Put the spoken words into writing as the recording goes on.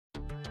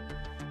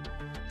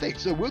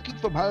effects. So working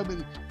from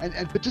home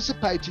and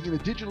participating in a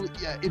digital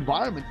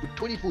environment for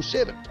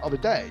 24/7 of a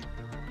day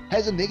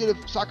has a negative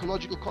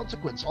psychological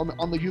consequence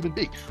on the human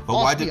being. But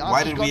why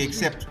did we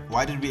accept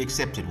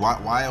it?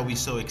 Why are we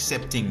so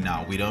accepting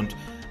now? We don't.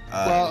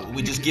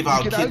 We just give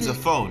our kids a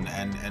phone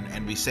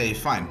and we say,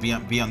 fine,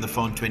 be on the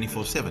phone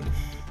 24/7.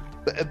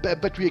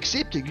 But we're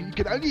accepting. You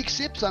can only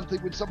accept something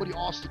when somebody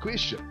asks the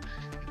question.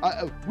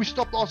 We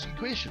stopped asking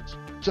questions.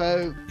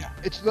 So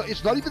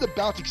it's not even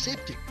about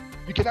accepting.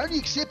 You can only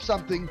accept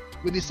something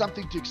when there's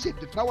something to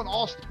accept. If no one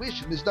asks the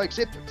question, there's no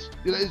acceptance.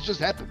 It just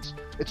happens.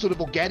 It's sort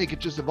of organic. It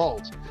just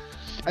evolves.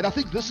 And I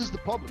think this is the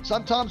problem.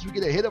 Sometimes we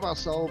get ahead of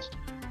ourselves.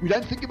 We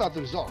don't think about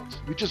the results.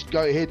 We just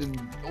go ahead and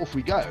off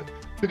we go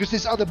because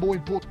there's other more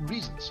important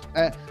reasons.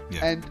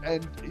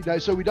 And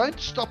so we don't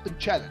stop and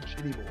challenge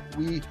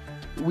anymore.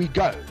 We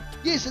go.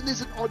 Yes, and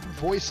there's an odd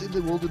voice in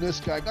the wilderness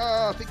going,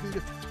 I think we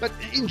do. But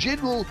in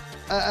general,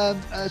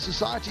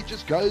 society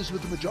just goes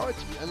with the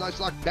majority. And it's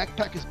like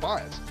backpackers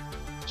bias.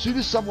 As soon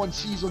as someone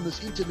sees on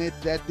this internet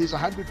that there's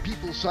 100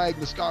 people saying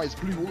the sky is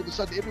blue, all of a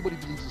sudden everybody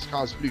believes the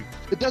sky is blue.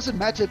 It doesn't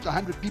matter if the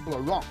 100 people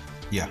are wrong.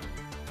 Yeah.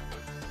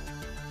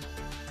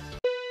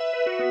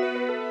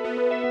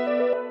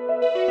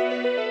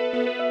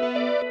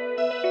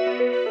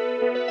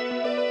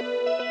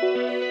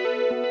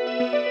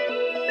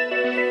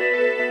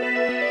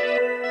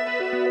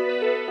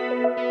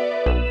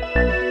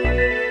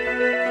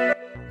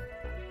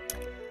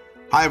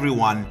 Hi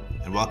everyone,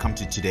 and welcome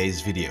to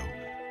today's video.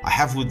 I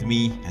have with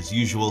me, as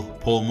usual,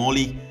 Paul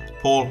Morley.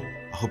 Paul,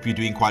 I hope you're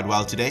doing quite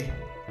well today.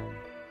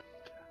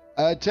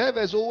 Tav,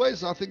 as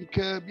always, I think,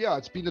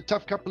 it's been a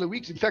tough couple of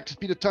weeks. In fact, it's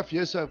been a tough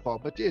year so far.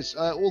 But yes,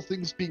 all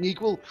things being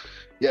equal,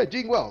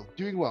 doing well,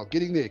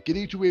 getting there,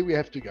 getting to where we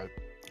have to go.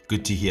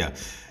 Good to hear.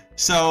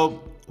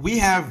 So we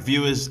have,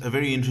 viewers, a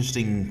very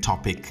interesting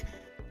topic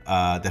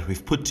that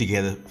we've put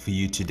together for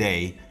you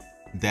today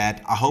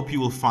that I hope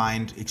you will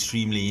find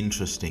extremely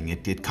interesting.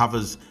 It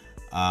covers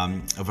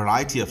a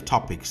variety of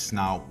topics.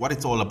 Now, what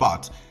it's all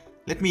about,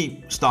 let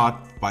me start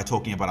by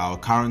talking about our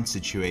current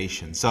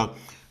situation. So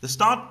the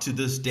start to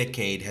this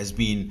decade has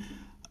been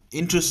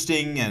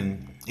interesting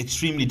and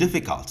extremely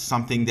difficult,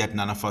 something that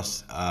none of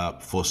us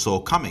foresaw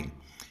coming.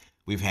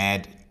 We've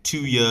had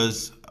 2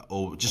 years,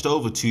 or just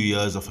over 2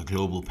 years, of a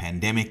global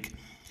pandemic.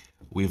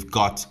 We've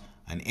got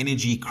an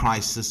energy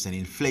crisis, an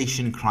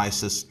inflation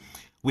crisis.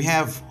 We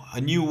have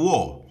a new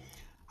war.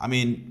 I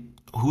mean,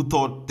 who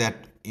thought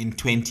that in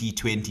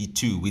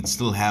 2022 we'd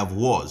still have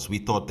wars? We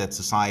thought that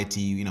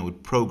society,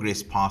 would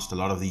progress past a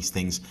lot of these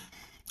things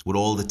with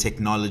all the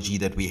technology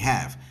that we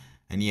have.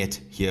 And yet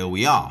here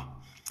we are.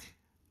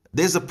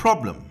 There's a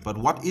problem, but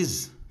what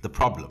is the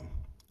problem,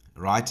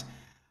 right?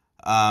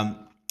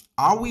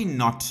 Are we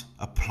not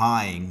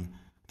applying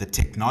the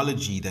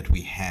technology that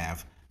we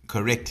have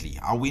correctly?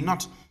 Are we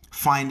not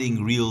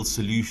finding real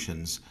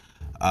solutions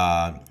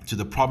to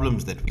the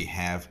problems that we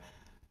have?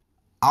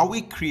 Are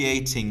we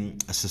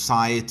creating a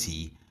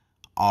society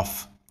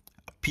of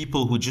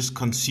people who just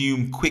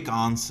consume quick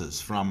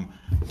answers from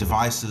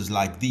devices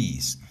like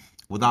these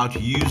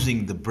without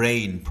using the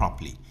brain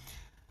properly?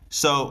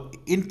 So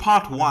in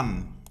part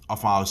 1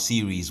 of our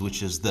series,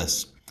 which is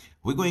this,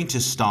 we're going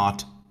to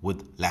start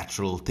with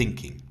lateral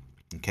thinking.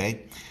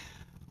 Okay,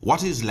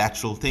 what is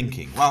lateral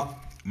thinking? Well,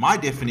 my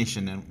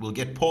definition, and we'll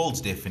get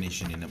Paul's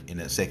definition in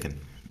a second.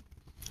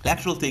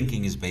 Lateral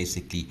thinking is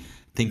basically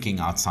thinking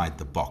outside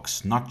the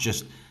box, not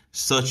just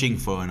searching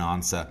for an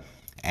answer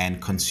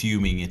and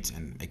consuming it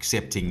and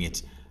accepting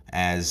it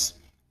as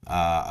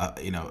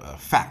a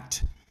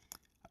fact.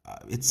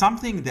 It's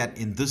something that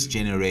in this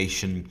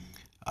generation,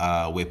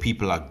 where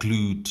people are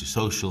glued to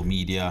social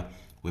media,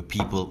 where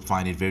people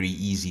find it very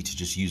easy to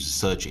just use a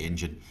search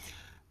engine,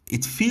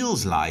 it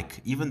feels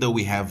like, even though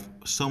we have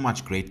so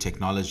much great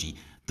technology,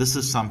 this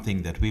is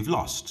something that we've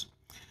lost.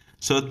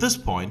 So at this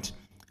point,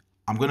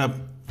 I'm going to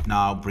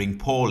now bring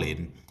Paul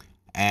in,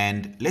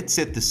 and let's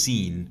set the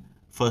scene,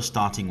 first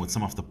starting with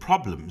some of the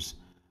problems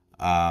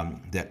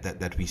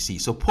that we see.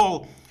 So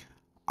Paul,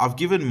 I've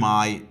given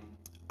my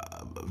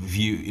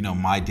view,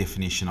 my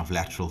definition of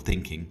lateral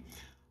thinking.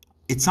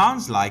 It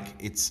sounds like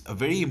it's a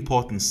very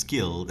important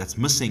skill that's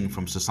missing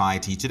from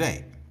society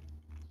today.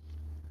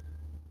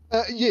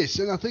 Yes,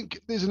 and I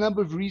think there's a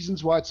number of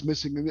reasons why it's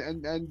missing,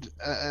 and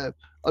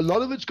a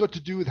lot of it's got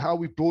to do with how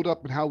we brought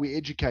up and how we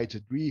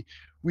educated.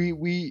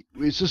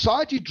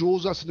 Society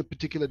draws us in a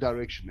particular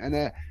direction,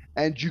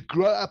 and you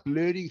grow up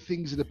learning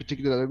things in a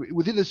particular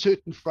within a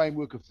certain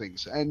framework of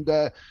things. And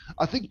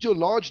I think to a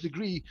large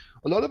degree,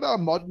 a lot of our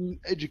modern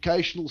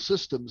educational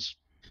systems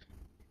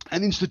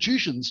and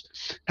institutions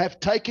have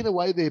taken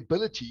away the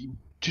ability,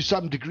 to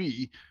some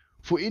degree,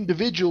 for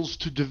individuals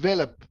to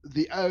develop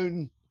their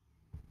own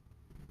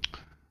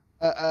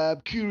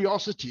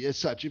curiosity, as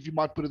such, if you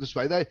might put it this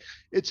way.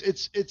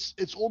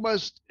 It's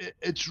almost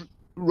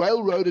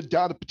railroaded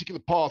down a particular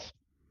path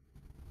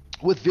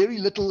with very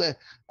little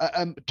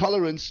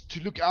tolerance to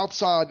look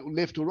outside or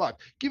left or right.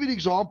 Give you an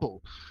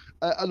example.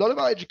 A lot of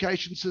our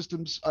education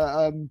systems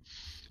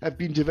have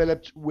been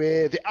developed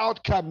where the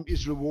outcome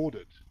is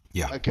rewarded.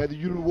 Yeah. Okay, that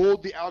you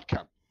reward the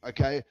outcome.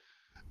 Okay,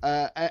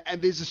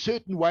 and there's a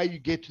certain way you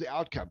get to the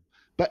outcome.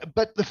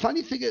 But the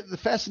funny thing, the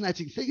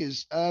fascinating thing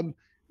is,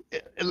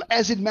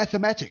 as in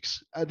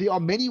mathematics, there are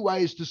many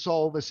ways to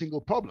solve a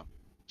single problem.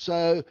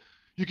 So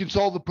you can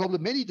solve the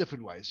problem many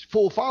different ways,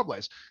 4 or 5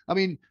 ways. I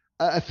mean,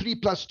 3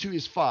 plus 2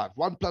 is 5.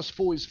 1 plus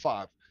 4 is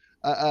 5.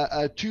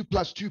 2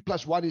 plus 2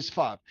 plus 1 is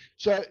 5.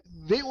 So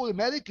they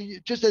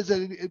automatically, just as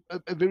a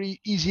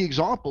very easy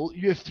example,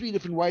 you have 3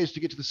 different ways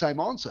to get to the same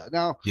answer.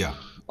 Now, Yeah.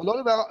 a lot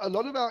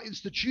of our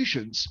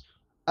institutions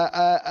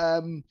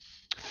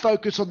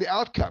focus on the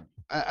outcome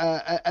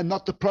and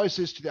not the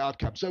process to the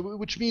outcome. So,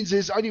 which means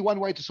there's only one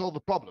way to solve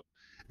a problem.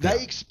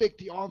 They expect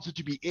the answer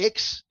to be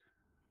X,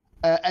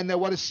 and they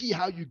want to see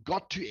how you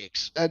got to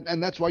X,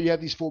 and that's why you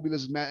have these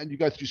formulas, and you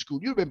go through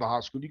school. You remember high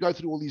school. You go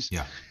through all these,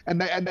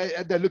 and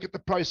they look at the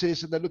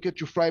process, and they look at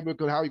your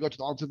framework on how you got to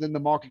the answer, then the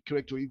mark it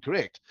correct or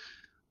incorrect.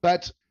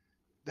 But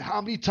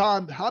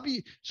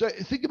so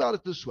think about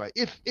it this way: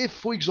 if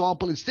for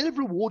example, instead of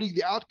rewarding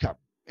the outcome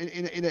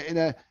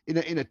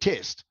in a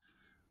test,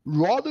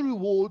 rather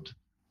reward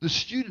the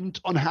student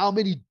on how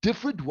many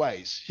different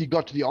ways he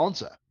got to the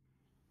answer.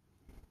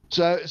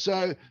 So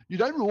you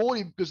don't reward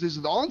him because there's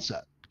an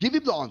answer. Give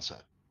him the answer.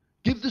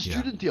 Give the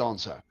student the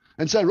answer,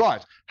 and say,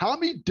 right, how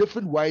many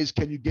different ways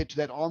can you get to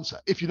that answer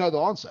if you know the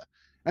answer?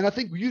 And I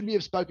think you and me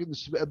have spoken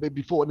this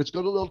before, and it's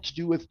got a lot to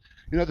do with,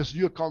 this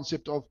new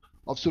concept of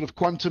sort of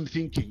quantum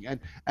thinking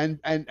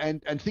and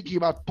thinking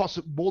about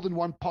more than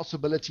one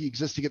possibility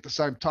existing at the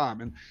same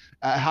time, and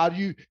how do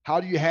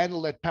you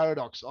handle that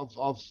paradox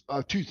of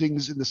 2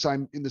 things in the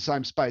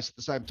same space at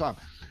the same time,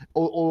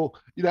 or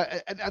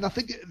and I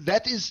think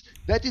that is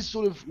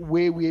sort of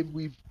where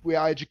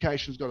our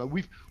education has gone.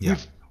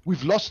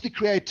 We've lost the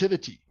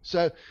creativity.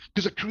 So,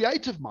 because a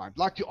creative mind,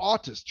 like your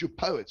artists, your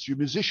poets, your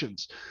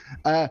musicians,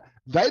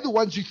 they're the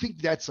ones who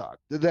think that side.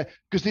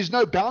 Because there's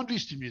no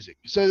boundaries to music.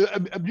 So,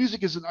 a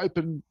music is an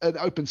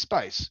open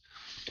space.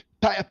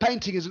 A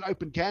painting is an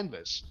open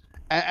canvas,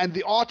 and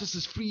the artist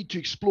is free to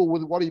explore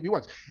with whatever he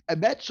wants.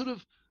 And that sort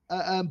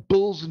of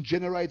builds and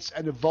generates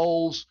and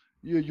evolves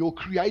your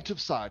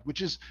creative side,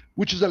 which is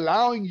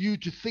allowing you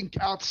to think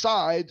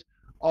outside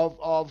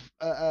of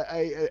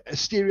a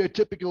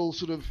stereotypical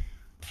sort of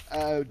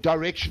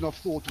direction of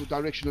thought or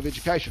direction of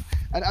education.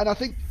 And I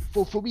think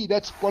for me,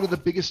 that's one of the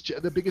biggest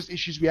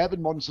issues we have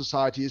in modern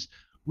society is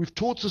we've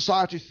taught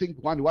society to think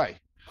one way,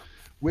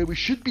 where we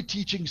should be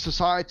teaching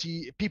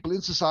people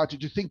in society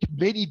to think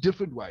many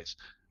different ways.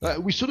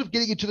 We're sort of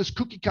getting into this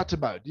cookie cutter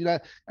mode,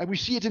 and we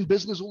see it in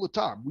business all the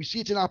time. We see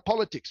it in our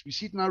politics. We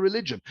see it in our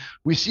religion.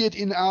 We see it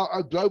in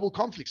our global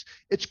conflicts.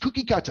 It's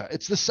cookie cutter.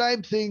 It's the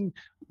same thing.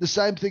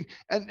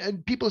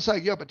 And people are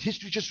saying, yeah, but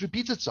history just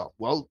repeats itself.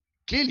 Well,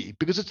 clearly,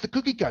 because it's the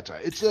cookie cutter.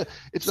 It's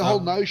the whole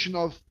notion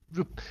of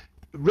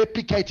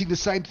replicating the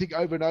same thing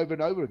over and over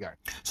and over again.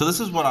 So this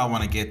is what I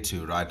want to get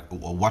to, right?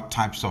 What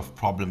types of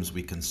problems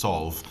we can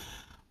solve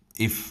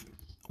if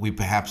we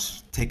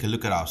perhaps take a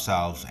look at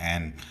ourselves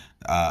and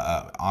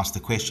ask the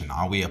question,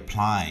 are we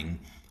applying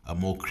a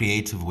more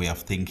creative way of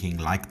thinking,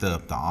 like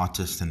the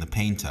artist and the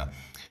painter,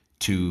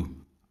 to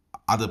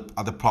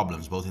other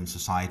problems, both in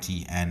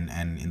society and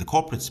in the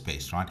corporate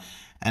space, right?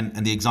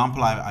 And the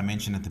example I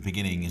mentioned at the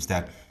beginning is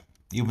that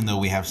even though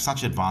we have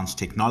such advanced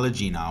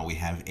technology now, we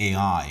have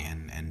AI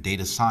and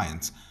data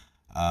science,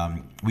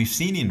 we've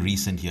seen in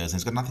recent years, and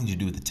it's got nothing to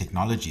do with the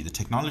technology. The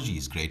technology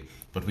is great,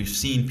 but we've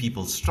seen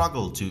people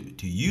struggle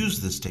to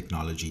use this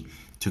technology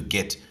to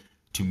get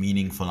to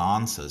meaningful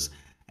answers.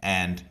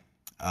 And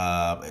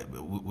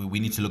we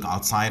need to look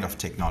outside of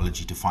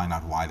technology to find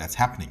out why that's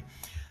happening.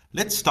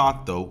 Let's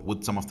start, though,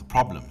 with some of the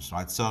problems,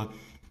 right? So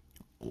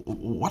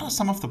what are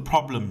some of the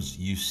problems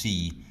you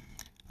see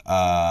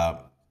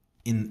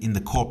in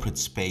the corporate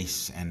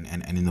space and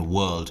in the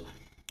world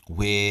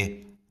where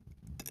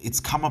it's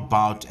come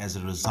about as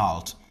a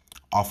result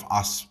of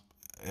us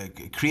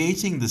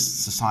creating this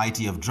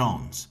society of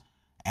drones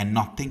and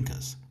not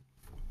thinkers?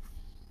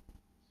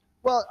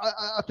 Well,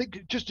 I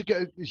think just to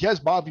go,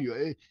 here's my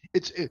view.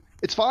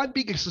 It's fine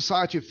being a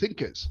society of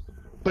thinkers,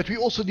 but we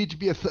also need to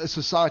be a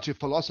society of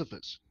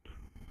philosophers.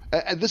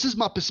 And this is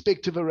my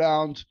perspective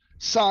around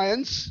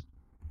science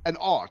and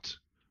art.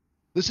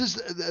 This is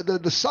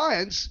the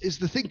science is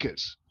the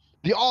thinkers,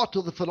 the art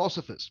are the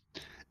philosophers,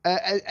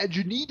 and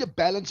you need a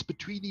balance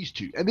between these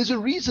two. And there's a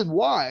reason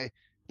why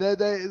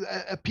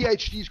a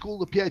PhD is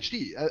called a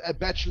PhD, a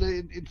bachelor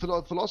in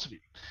philosophy,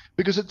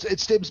 because it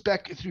stems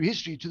back through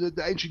history to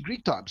the ancient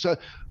Greek time. So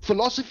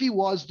philosophy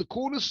was the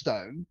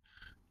cornerstone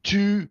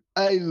to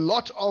a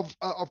lot of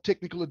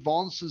technical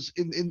advances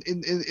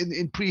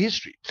in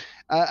prehistory,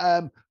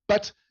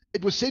 but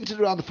it was centered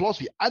around the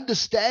philosophy,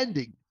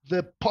 understanding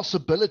the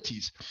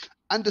possibilities,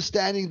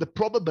 understanding the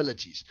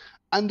probabilities,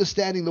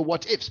 understanding the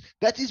what ifs.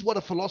 That is what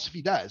a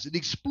philosophy does. It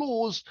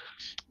explores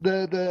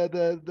the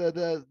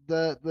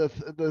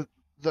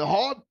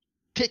hard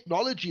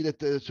technology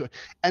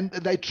and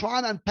they try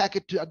and unpack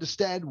it to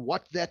understand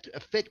what that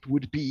effect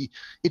would be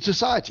in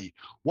society.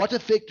 What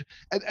effect,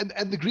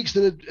 and the Greeks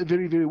did it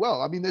very, very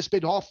well. I mean, they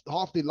spent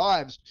half their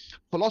lives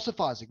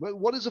philosophizing.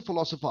 What is a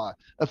philosopher?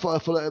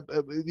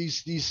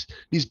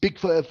 These big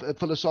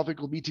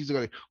philosophical meetings are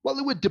going. Well,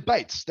 there were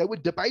debates. They were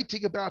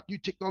debating about new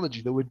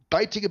technology. They were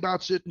debating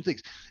about certain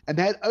things, and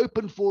they had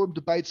open forum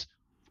debates,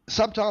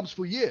 sometimes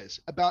for years,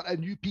 about a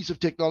new piece of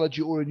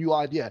technology or a new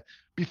idea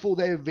before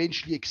they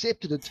eventually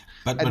accepted it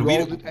and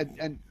rolled it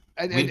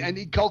and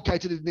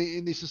inculcated it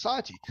in their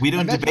society. We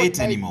don't debate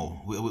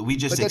anymore. We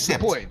just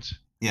accept. That's the point.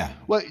 Yeah.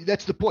 Well,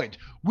 that's the point.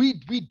 We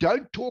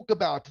don't talk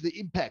about the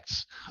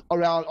impacts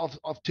around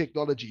of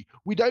technology.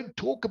 We don't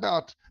talk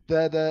about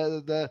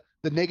the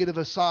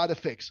negative side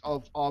effects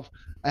of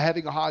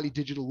having a highly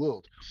digital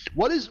world.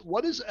 What is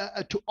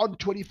on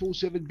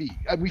 24/7 be?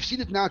 And we've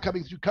seen it now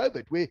coming through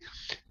COVID, where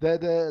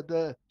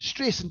the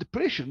stress and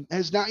depression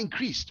has now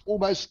increased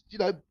almost,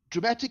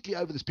 dramatically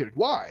over this period.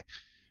 Why?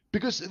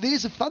 Because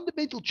there's a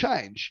fundamental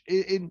change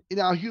in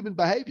our human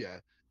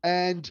behavior,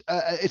 and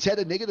it's had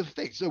a negative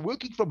effect. So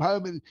working from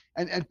home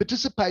and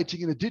participating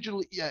in a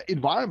digital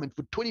environment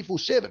for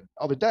 24/7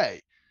 of a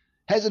day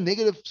has a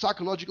negative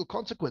psychological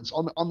consequence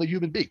on the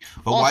human being.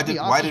 But why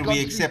did we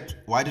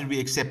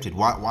accept it?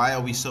 Why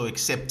are we so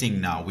accepting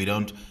now? We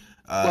don't.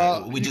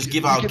 We just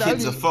give our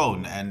kids a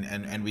phone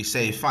and we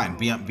say, fine,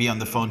 be on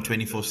the phone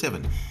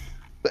 24/7.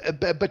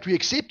 But we're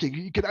accepting.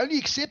 You can only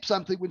accept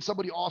something when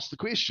somebody asks the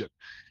question.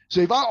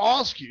 So if I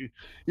ask you,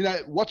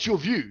 what's your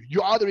view?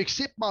 You either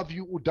accept my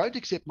view or don't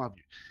accept my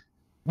view.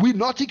 We're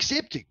not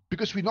accepting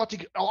because we're not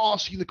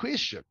asking the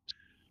question.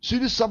 As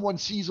soon as someone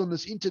sees on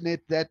this internet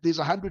that there's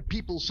 100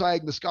 people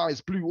saying the sky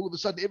is blue, all of a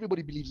sudden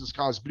everybody believes the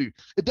sky is blue.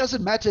 It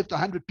doesn't matter if the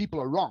 100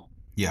 people are wrong.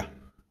 Yeah.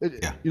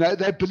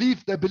 They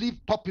believe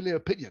popular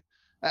opinion.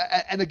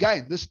 And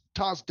again, this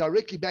ties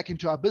directly back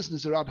into our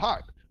business around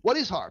hype. What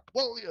is hype?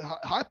 Well,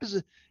 hype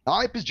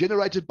is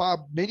generated by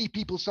many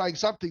people saying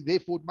something,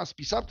 therefore it must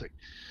be something.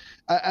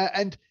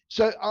 And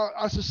so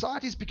our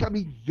society is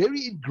becoming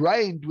very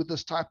ingrained with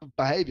this type of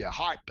behavior,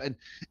 hype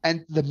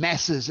and the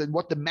masses and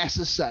what the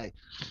masses say,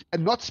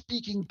 and not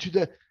speaking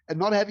to and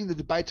not having the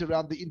debate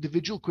around the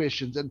individual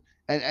questions. And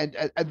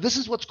this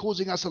is what's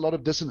causing us a lot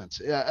of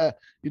dissonance,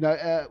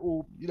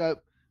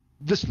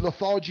 this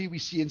lethargy we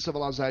see in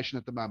civilization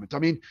at the moment. I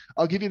mean,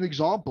 I'll give you an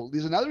example.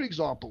 There's another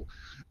example,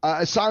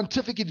 a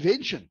scientific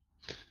invention.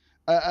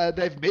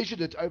 They've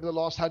measured it over the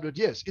last 100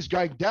 years, is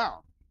going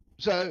down.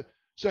 So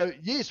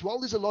yes, while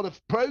there's a lot of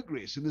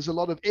progress and there's a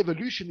lot of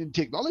evolution in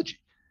technology,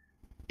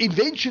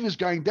 invention is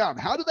going down.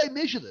 How do they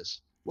measure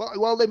this?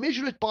 Well, they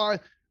measure it by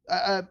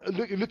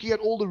looking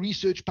at all the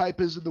research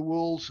papers in the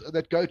world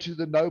that go to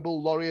the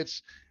Nobel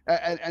laureates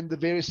and the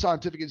various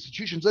scientific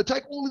institutions. They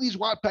take all of these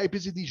white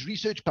papers and these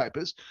research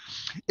papers,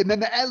 and then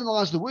they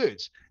analyze the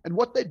words. And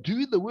what they do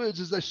in the words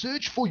is they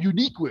search for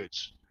unique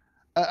words,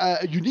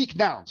 unique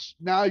nouns.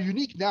 Now, a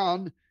unique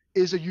noun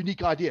is a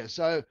unique idea.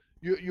 So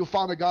you'll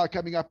find a guy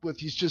coming up with,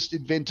 he's just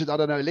invented, I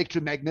don't know,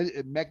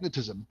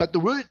 electromagnetism.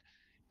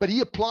 But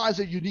he applies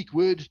a unique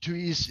word to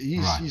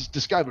his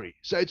discovery.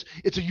 So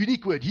it's a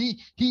unique word.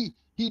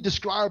 He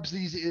describes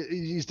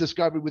his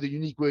discovery with a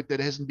unique word that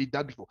hasn't been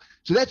done before.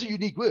 So that's a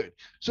unique word.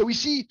 So we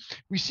see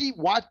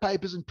white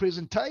papers and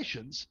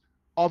presentations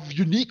of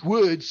unique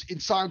words in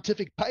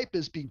scientific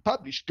papers being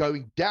published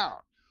going down.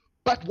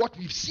 But what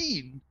we've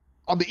seen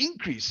on the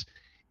increase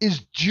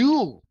is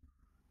dual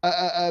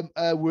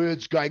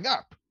words going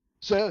up.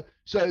 So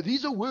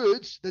these are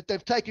words that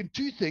they've taken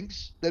two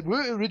things that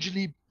were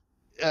originally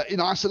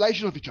in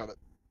isolation of each other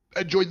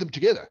and joined them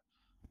together.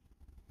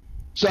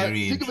 So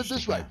think of it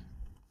this way.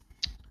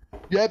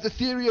 You have the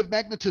theory of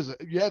magnetism.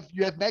 You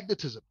have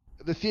magnetism,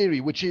 the theory,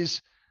 which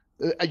is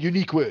a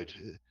unique word.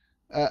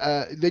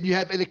 Then you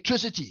have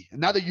electricity,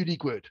 another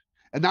unique word.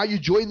 And now you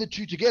join the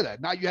two together.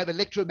 Now you have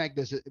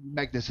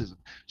electromagnetism.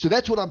 So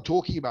that's what I'm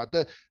talking about.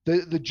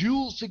 The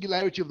dual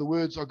singularity of the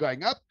words are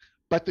going up,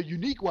 but the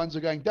unique ones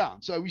are going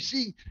down. So we're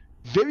seeing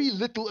very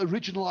little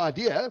original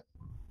idea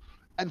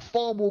and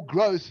far more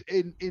growth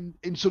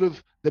in sort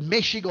of the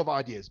meshing of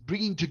ideas,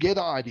 bringing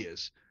together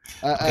ideas.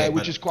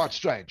 Which is quite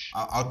strange.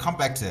 I'll come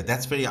back to that.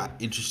 That's very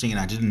interesting, and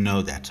I didn't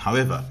know that.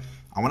 However,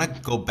 I want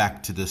to go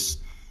back to this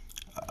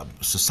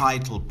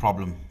societal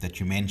problem that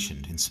you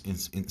mentioned.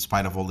 In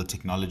spite of all the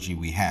technology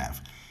we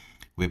have,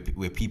 where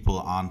people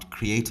aren't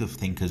creative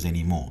thinkers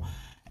anymore,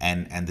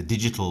 and the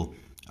digital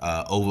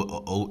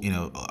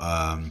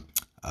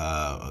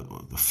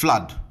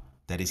flood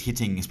that is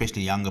hitting,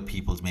 especially younger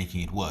people, is making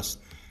it worse.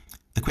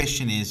 The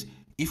question is,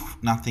 if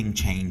nothing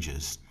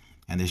changes,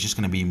 and there's just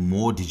going to be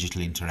more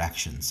digital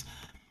interactions,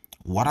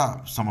 what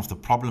are some of the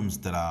problems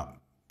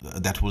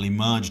that will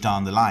emerge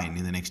down the line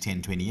in the next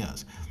 10, 20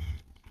 years?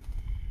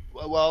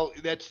 Well,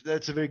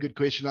 that's a very good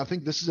question. I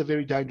think this is a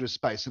very dangerous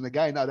space. And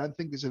again, I don't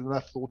think there's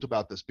enough thought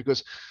about this,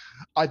 because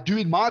I do,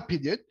 in my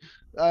opinion,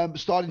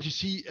 starting to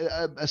see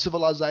a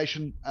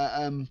civilization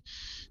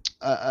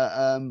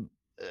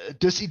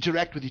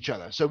disinteract with each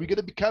other. So we're going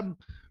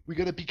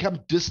to become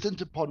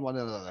distant upon one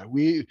another.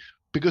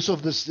 because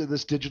of this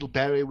digital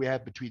barrier we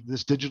have between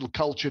this digital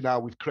culture now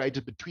we've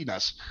created between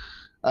us.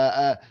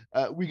 We're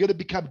going to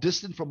become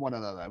distant from one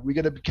another. We're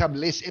going to become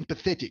less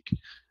empathetic.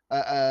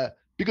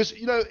 Because,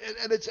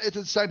 and it's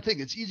the same thing.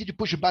 It's easy to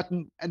push a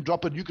button and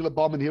drop a nuclear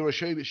bomb in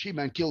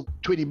Hiroshima and kill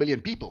 20 million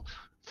people.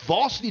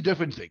 Vastly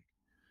different thing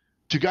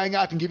to going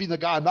out and giving the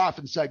guy a knife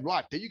and saying,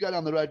 right, there you go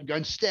down the road and go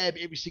and stab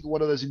every single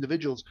one of those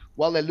individuals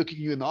while they're looking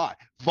you in the eye.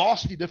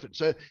 Vastly different.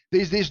 So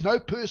there's no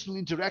personal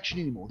interaction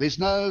anymore. There's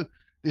no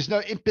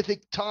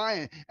empathic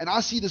tie. And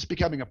I see this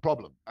becoming a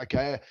problem,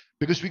 okay?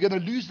 Because we're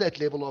going to lose that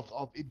level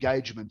of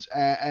engagement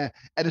and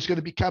it's going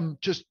to become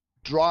just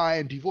dry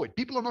and devoid.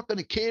 People are not going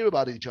to care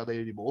about each other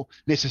anymore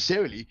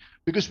necessarily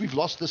because we've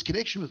lost this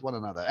connection with one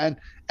another. And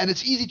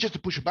it's easy just to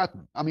push a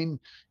button. I mean,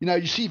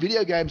 you see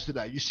video games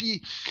today. You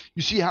see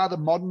how the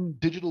modern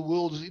digital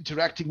world is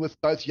interacting with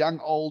both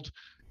young, old,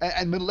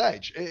 and middle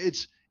age.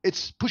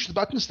 It's push the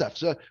button stuff.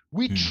 So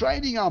we're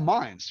training our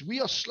minds.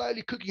 We are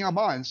slowly cooking our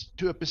minds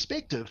to a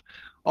perspective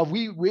of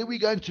where we're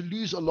going to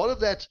lose a lot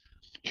of that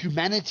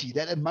humanity,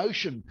 that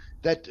emotion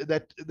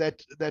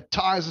that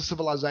ties a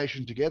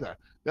civilization together.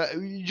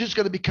 You're just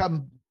going to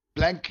become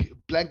blank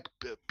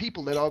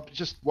people that are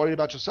just worried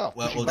about yourself.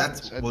 Well,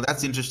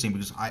 that's interesting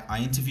because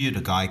I interviewed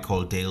a guy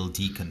called Dale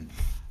Deacon.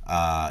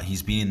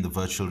 He's been in the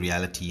virtual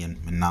reality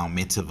and now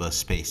metaverse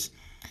space,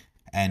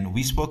 and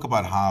we spoke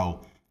about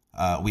how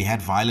we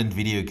had violent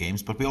video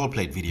games, but we all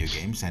played video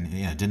games, and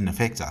it didn't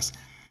affect us.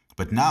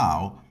 But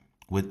now,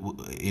 with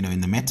in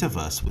the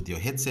metaverse with your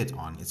headset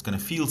on, it's going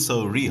to feel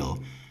so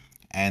real,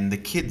 and the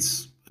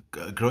kids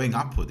growing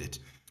up with it,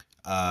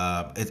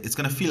 it's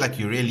going to feel like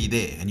you're really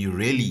there and you're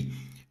really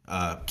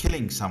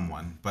killing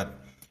someone, but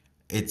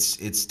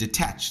it's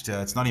detached.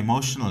 It's not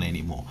emotional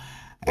anymore.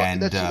 Well,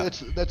 and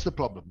that's the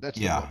problem. That's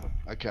the problem.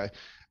 Okay,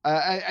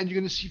 and you're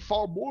going to see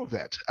far more of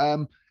that.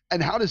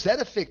 And how does that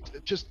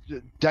affect just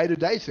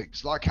day-to-day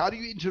things? Like, how do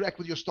you interact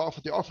with your staff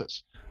at the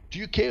office? Do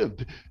you care?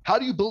 How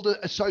do you build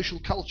a social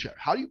culture?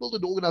 How do you build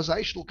an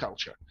organizational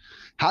culture?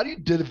 How do you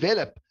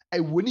develop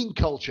a winning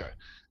culture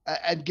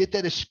and get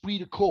that esprit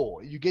de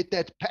corps? You get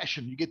that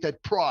passion, you get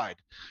that pride,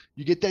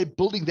 you get that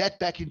building that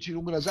back into your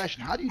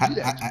organization. How do you do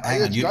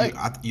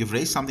that? You've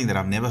raised something that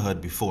I've never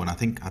heard before, and I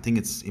think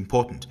it's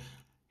important.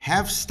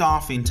 Have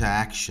staff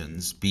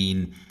interactions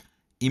been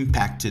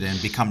impacted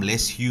and become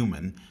less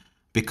human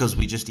because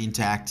we're just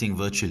interacting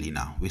virtually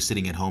now? We're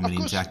sitting at home and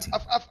interacting.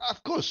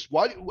 Of course.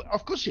 Why?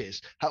 Of course,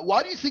 yes.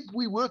 Why do you think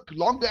we work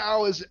longer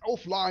hours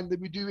offline than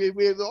we do in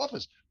the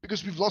office?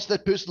 Because we've lost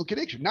that personal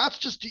connection. Now it's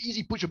just too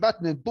easy. Push a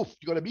button and poof,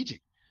 you got a meeting.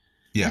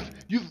 Yeah.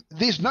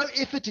 There's no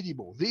effort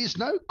anymore. There's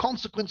no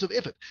consequence of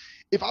effort.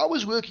 If I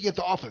was working at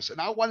the office and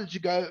I wanted to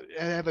go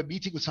and have a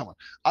meeting with someone,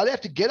 I'd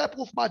have to get up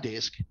off my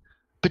desk,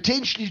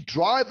 potentially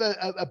drive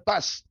a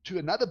bus to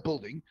another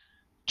building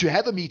to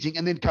have a meeting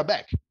and then come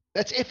back.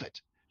 That's effort.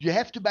 You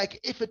have to make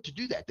effort to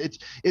do that.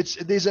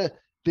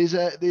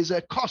 There's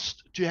a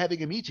cost to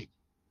having a meeting.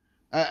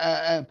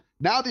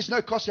 Now there's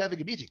no cost to having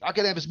a meeting. I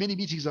can have as many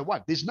meetings as I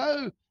want. There's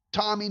no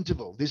time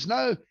interval. There's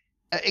no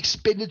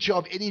expenditure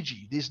of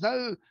energy. There's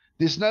no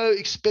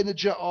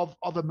expenditure of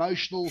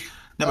emotional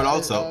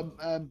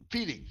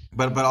feeling.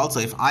 But also,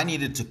 if I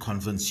needed to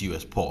convince you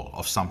as Paul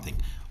of something,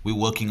 we're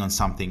working on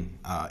something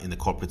in the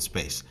corporate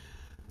space.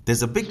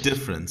 There's a big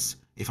difference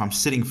if I'm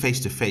sitting face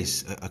to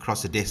face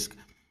across a desk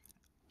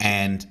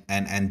and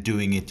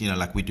doing it,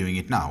 like we're doing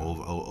it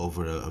now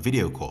over a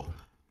video call.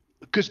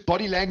 Because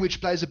body language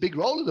plays a big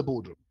role in the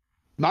boardroom.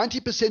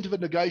 90% of a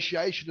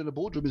negotiation in a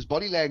boardroom is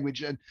body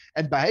language and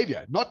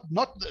behavior, not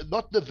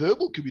the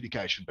verbal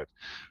communication bit.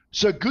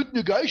 So good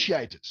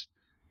negotiators,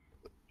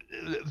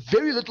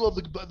 very little of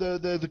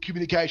the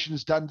communication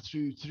is done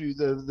through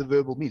the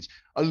verbal means.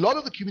 A lot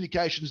of the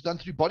communication is done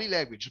through body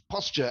language,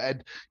 posture,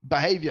 and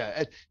behavior.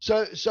 And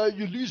so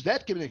you lose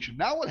that connection.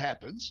 Now what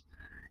happens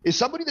is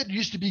somebody that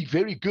used to be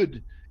very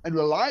good and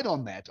relied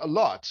on that a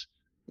lot,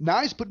 now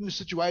he's put in a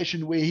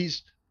situation where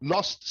he's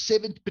lost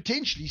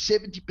potentially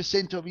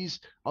 70%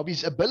 of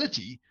his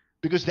ability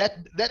because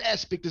that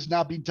aspect has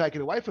now been taken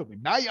away from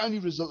him. Now he only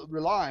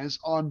relies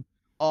on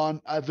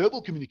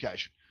verbal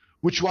communication,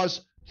 which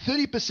was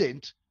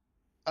 30%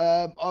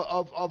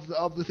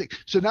 of the thing.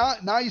 So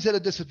now he's at a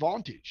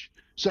disadvantage.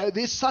 So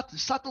there's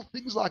subtle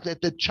things like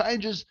that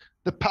changes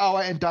the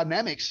power and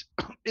dynamics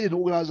in an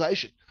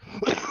organization.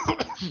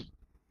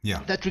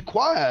 Yeah. That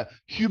require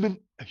human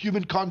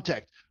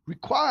contact,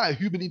 require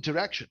human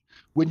interaction.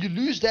 When you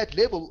lose that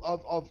level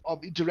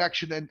of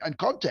interaction and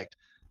contact,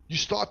 you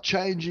start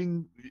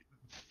changing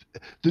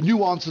the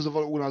nuances of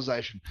an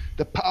organization.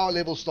 The power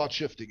levels start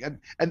shifting,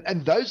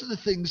 and those are the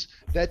things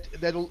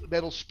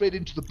that'll spread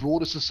into the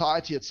broader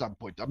society at some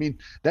point. I mean,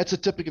 that's a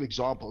typical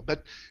example.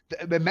 But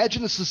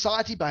imagine a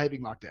society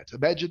behaving like that.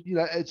 Imagine,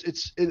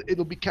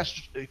 it'll be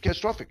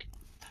catastrophic.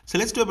 So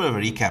let's do a bit of a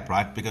recap,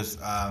 right? Because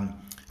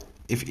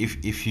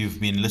if you've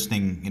been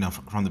listening,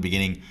 from the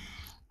beginning,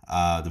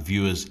 the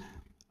viewers,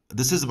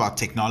 this is about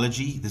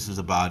technology. This is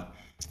about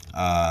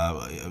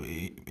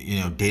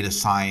data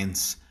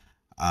science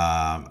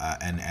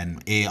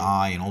and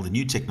AI and all the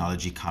new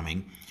technology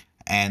coming.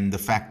 and the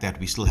fact that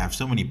we still have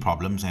so many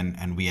problems,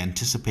 and we're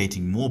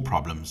anticipating more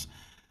problems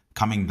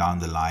coming down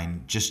the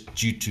line just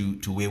due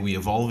to where we're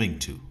evolving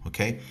to.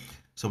 Okay,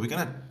 so we're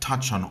going to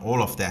touch on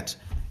all of that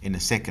in a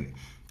second.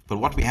 But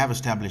what we have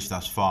established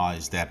thus far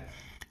is that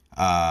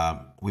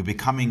we're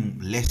becoming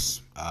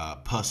less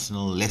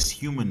personal, less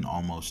human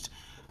almost,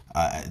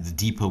 the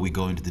deeper we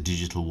go into the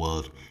digital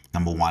world,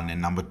 number one.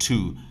 And number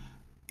two,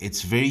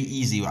 it's very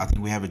easy. I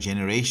think we have a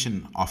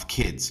generation of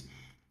kids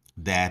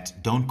that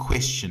don't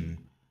question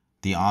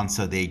the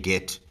answer they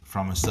get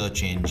from a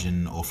search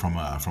engine or from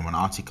an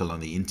article on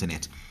the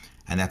internet,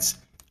 and that's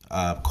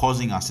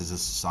causing us as a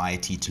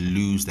society to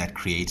lose that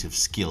creative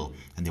skill,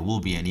 and there will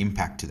be an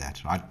impact to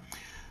that, right?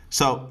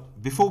 So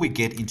before we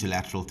get into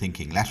lateral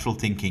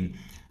thinking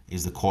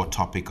is the core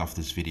topic of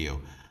this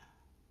video.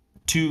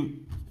 To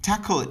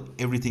tackle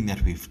everything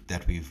that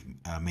we've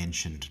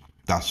mentioned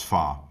thus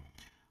far,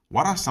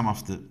 what are some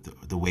of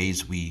the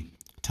ways we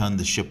turn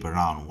the ship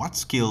around? What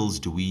skills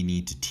do we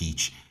need to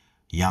teach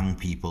young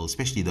people,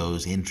 especially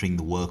those entering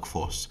the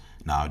workforce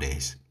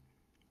nowadays?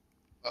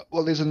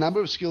 Well, there's a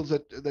number of skills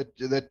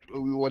that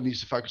one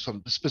needs to focus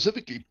on.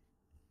 Specifically,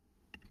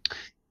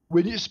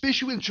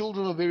 especially when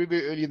children are very,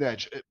 very early in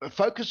age,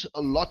 focus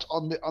a lot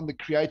on the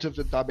creative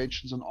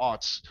dimensions and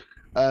arts.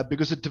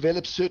 Because it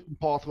develops certain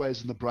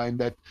pathways in the brain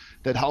that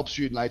helps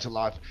you in later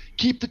life.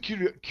 Keep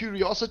the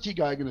curiosity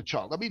going in a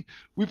child. I mean,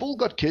 we've all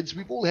got kids,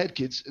 we've all had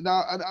kids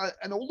now,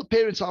 and all the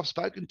parents I've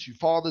spoken to,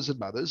 fathers and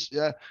mothers,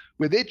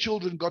 where their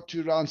children got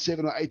to around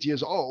 7 or 8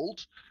 years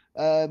old,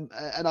 and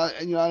I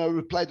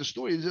replayed the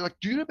story. They're like,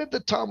 "Do you remember the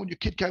time when your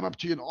kid came up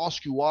to you and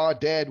asked you, why,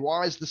 Dad,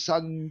 why is the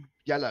sun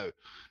yellow?"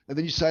 And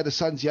then you say the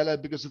sun's yellow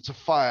because it's a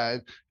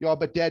fire. Yeah,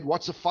 but Dad,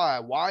 what's a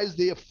fire? Why is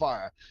there a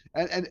fire?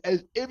 And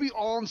as every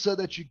answer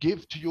that you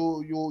give to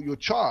your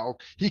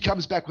child, he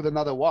comes back with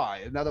another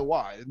why, another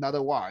why,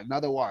 another why,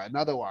 another why,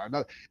 another why,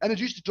 another. And it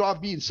used to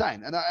drive me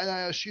insane. And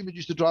I assume it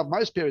used to drive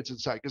most parents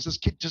insane, because this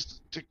kid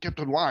just kept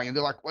on lying. And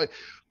they're like, wait.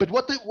 But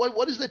what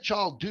is that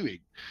child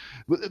doing?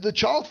 The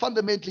child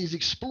fundamentally is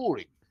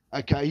exploring.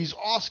 Okay, he's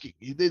asking.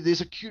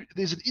 There's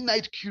an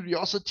innate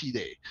curiosity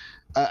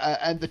there,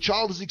 and the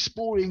child is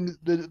exploring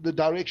the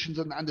directions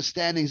and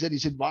understandings in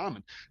his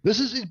environment.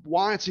 This is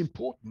why it's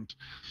important,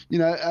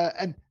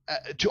 and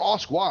to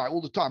ask why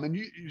all the time. And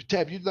you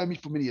Tab, you've known me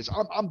for many years.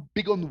 I'm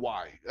big on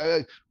why.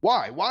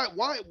 Why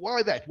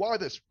that? Why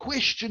this?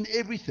 Question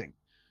everything.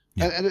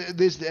 Yeah. And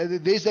there's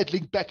that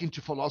link back into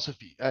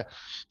philosophy,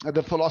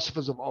 the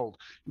philosophers of old.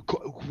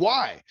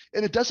 Why?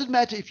 And it doesn't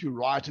matter if you're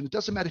right, and it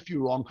doesn't matter if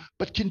you're wrong,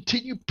 but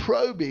continue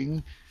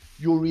probing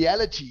your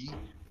reality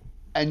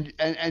and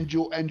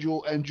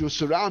your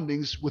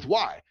surroundings with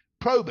why.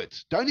 Probe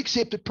it. Don't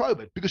accept it.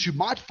 Probe it, because you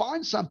might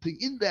find something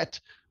in that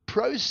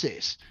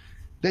process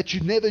that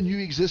you never knew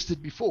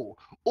existed before,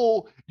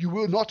 or you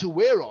were not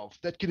aware of,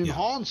 that can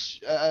enhance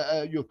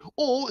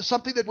or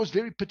something that was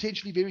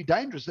potentially very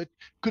dangerous, that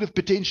could have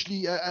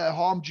potentially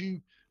harmed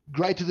you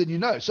greater than you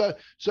know. So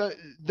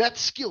that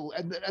skill,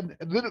 and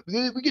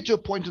then we get to a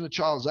point in a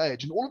child's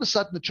age, and all of a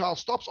sudden the child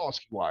stops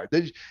asking why.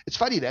 It's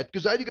funny that,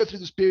 because they only go through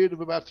this period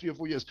of about 3 or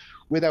 4 years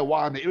where they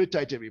why and they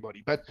irritate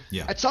everybody, but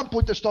at some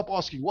point they stop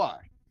asking why.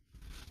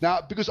 Now,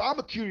 because I'm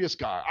a curious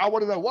guy, I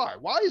want to know why.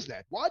 Why is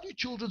that? Why do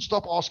children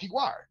stop asking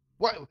why?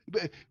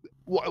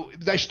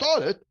 They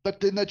start it, but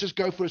then they just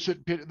go for a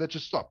certain period, they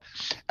just stop.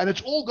 And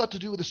it's all got to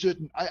do with a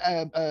certain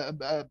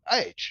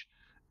age.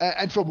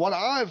 And from what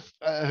I've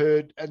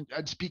heard and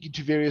speaking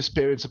to various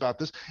parents about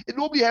this, it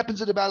normally happens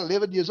at about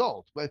 11 years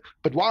old. But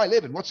why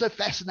 11? What's so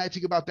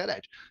fascinating about that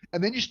age?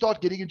 And then you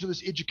start getting into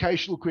this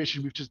educational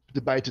question we've just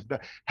debated.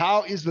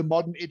 How is the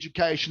modern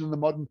education and the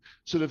modern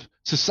sort of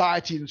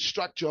society and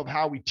structure of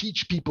how we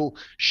teach people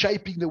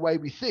shaping the way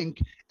we think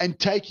and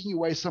taking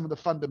away some of the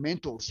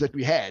fundamentals that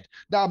we had?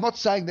 Now, I'm not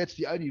saying that's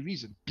the only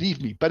reason,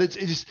 believe me, but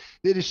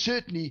there is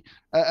certainly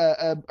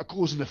a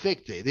cause and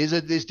effect there.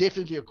 There's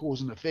definitely a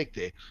cause and effect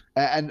there.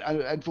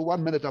 And for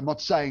 1 minute, I'm not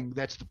saying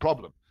that's the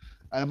problem.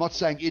 And I'm not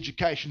saying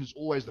education is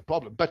always the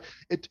problem, but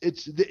there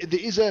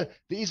is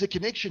a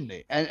connection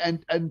there.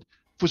 And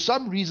for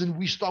some reason,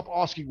 we stop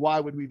asking why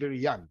when we're very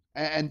young.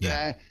 And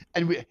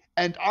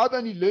I've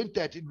only learned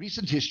that in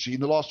recent history, in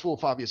the last 4 or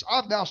 5 years.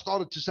 I've now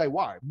started to say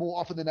why more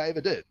often than I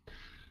ever did.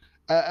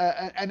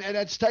 And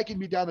it's taken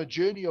me down a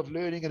journey of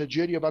learning and a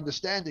journey of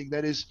understanding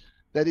that is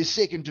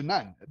second to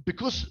none,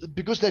 because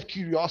that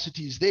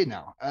curiosity is there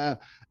now,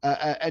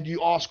 and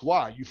you ask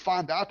why, you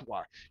find out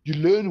why, you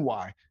learn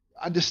why,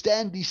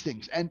 understand these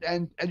things,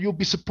 and you'll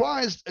be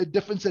surprised a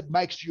difference that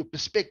makes to your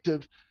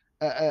perspective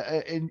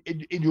in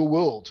your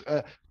world.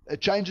 It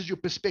changes your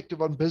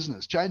perspective on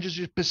business, changes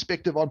your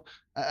perspective on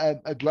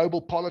global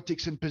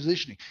politics and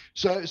positioning.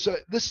 So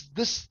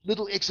this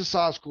little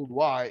exercise called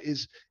why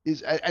is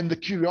and the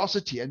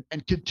curiosity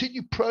and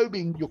continue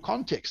probing your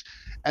context.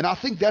 And I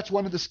think that's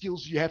one of the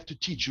skills you have to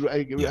teach.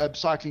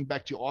 Cycling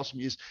back to ask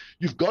me, is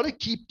you've got to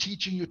keep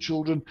teaching your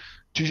children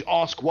to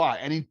ask why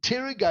and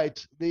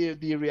interrogate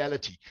their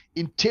reality,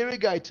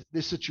 interrogate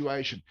their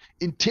situation,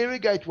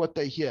 interrogate what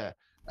they hear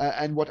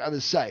and what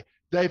others say.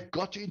 they've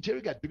got to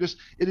interrogate, because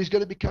it is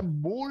going to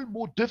become more and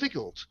more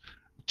difficult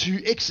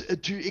to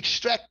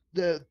extract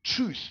the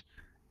truth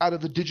out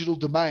of the digital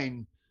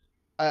domain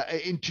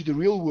into the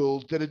real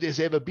world than it has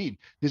ever been.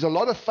 There's a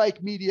lot of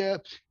fake media.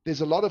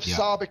 There's a lot of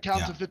cyber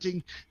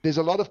counterfeiting. There's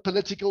a lot of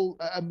political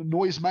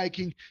noise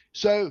making.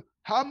 So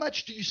how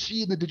much do you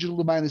see in the digital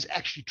domain is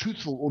actually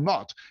truthful or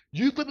not?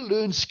 You've got to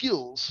learn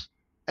skills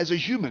as a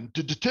human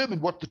to determine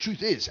what the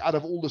truth is out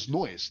of all this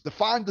noise, to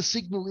find the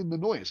signal in the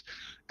noise.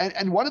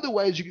 And one of the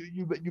ways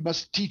you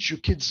must teach your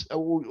kids,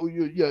 or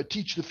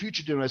teach the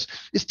future generators,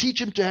 is teach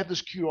them to have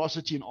this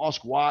curiosity and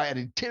ask why and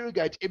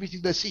interrogate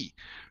everything they see.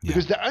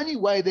 Because the only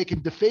way they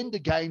can defend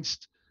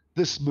against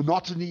this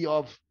monotony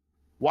of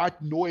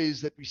white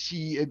noise that we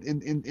see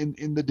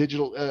in the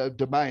digital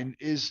domain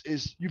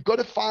is you've got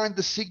to find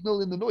the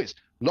signal in the noise.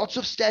 Lots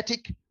of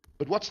static,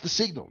 but what's the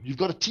signal? You've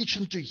got to teach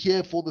them to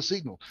hear for the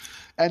signal,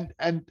 and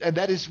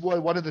that is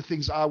one of the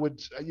things I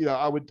would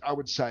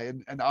say,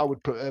 and I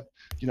would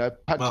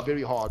punch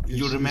very hard.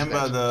 You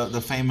remember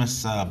the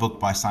famous book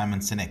by Simon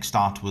Sinek,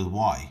 Start With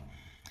Why,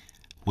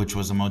 which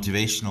was a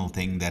motivational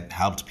thing that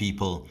helped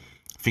people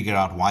figure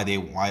out why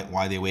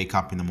they wake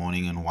up in the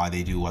morning and why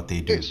they do what they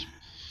do. Yes.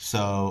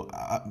 So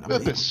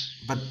purpose.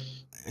 But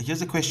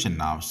here's a question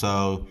now.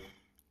 So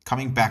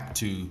coming back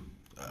to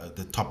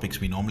the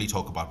topics we normally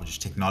talk about, which is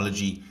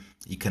technology,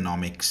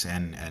 economics,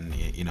 and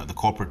the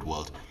corporate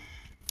world,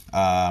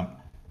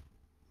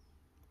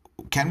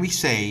 can we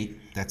say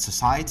that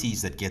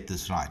societies that get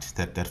this right,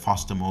 that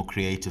foster more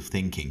creative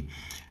thinking,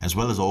 as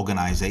well as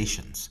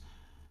organizations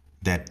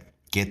that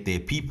get their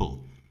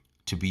people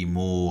to be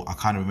more, I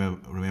can't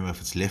remember if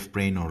it's left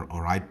brain or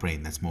right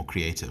brain that's more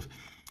creative,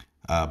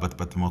 but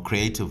the more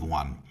creative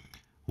one,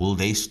 will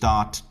they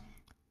start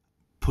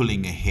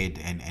pulling ahead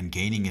and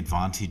gaining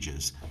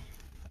advantages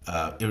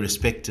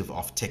irrespective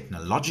of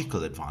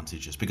technological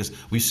advantages? Because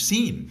we've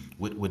seen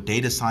with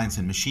data science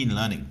and machine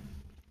learning,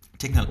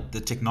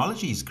 the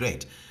technology is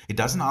great. It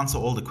doesn't answer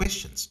all the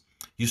questions.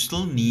 You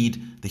still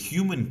need the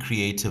human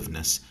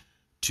creativeness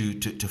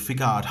to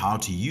figure out how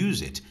to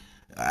use it.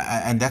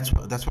 And that's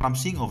what I'm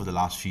seeing over the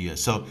last few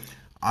years. So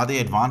are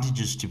there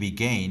advantages to be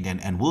gained,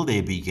 and will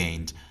they be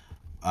gained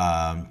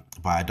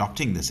by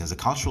adopting this as a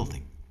cultural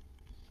thing?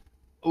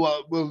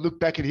 Well, we'll look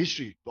back in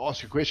history to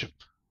ask you a question.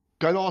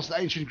 Go and ask the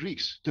ancient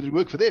Greeks. Did it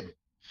work for them?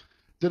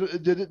 Did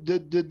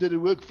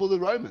it work for the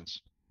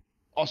Romans?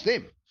 Ask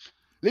them.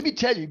 Let me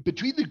tell you,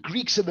 between the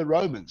Greeks and the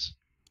Romans,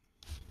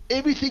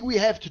 everything we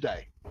have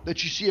today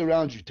that you see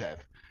around you, Tav,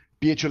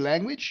 be it your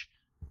language,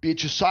 be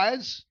it your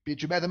science, be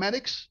it your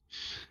mathematics,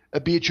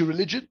 be it your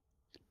religion,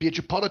 be it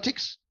your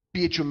politics,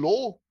 be it your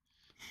law,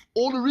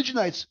 all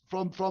originates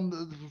from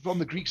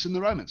the Greeks and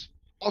the Romans.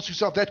 Ask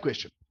yourself that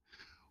question.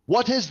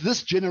 What has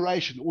this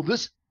generation or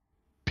this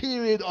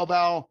period of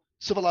our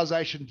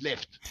civilization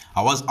left?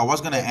 I was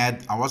going to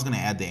add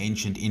the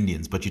ancient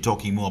Indians, but you're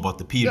talking more about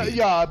the period.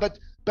 Yeah, but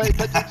it's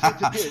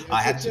a period.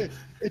 I had to.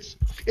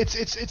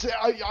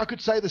 I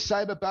could say the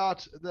same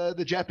about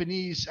the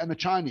Japanese and the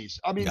Chinese.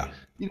 I mean,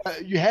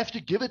 you have to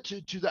give it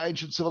to the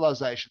ancient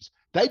civilizations.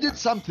 They did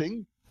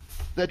something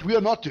that we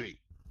are not doing.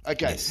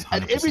 Okay, yes,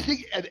 and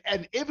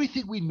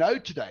everything we know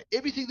today,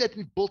 everything that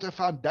we've built a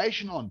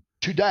foundation on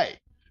today,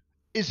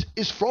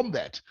 is from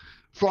that.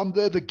 From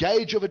the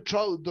gauge of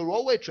the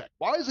railway track.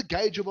 Why is the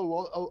gauge of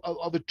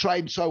a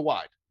train so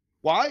wide?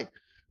 Why?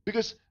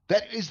 Because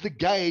that is the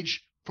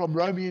gauge from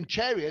Roman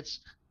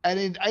chariots, and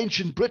in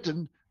ancient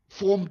Britain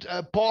formed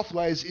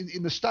pathways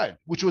in the stone,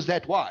 which was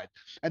that wide.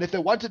 And if they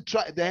wanted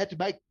they had to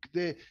make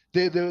the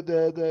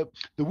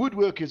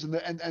woodworkers and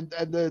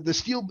the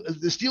steel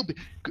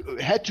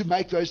had to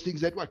make those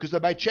things that wide because they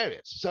made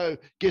chariots. So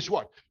guess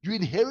what? You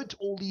inherit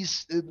all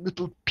these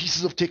little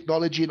pieces of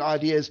technology and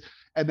ideas,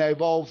 and they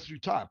evolve through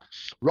time.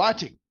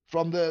 Writing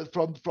from the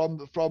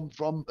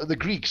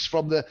Greeks,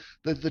 from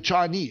the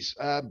Chinese,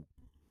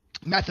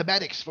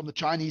 mathematics from the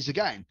Chinese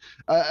again,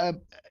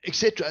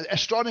 etc.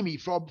 Astronomy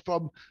from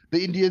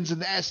the Indians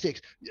and the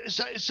Aztecs.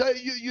 So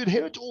you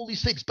inherit all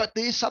these things, but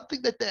there's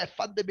something that they have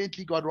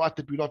fundamentally got right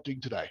that we're not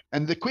doing today.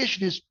 And the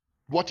question is,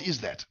 what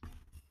is that?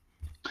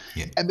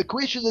 Yeah. And the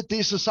question that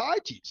their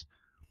societies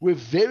were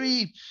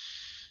very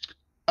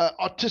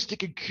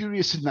artistic and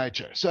curious in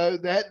nature. So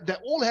they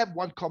all have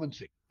one common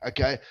thing,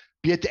 okay?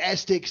 Be it the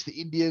Aztecs, the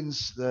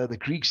Indians, the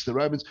Greeks, the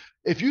Romans.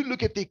 If you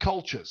look at their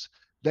cultures,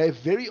 they're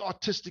very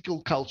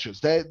artistical cultures.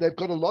 They've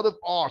got a lot of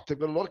art. They've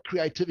got a lot of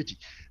creativity.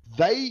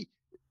 They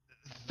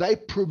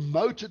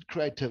promoted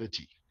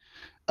creativity.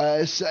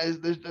 So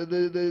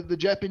the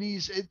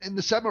Japanese and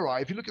the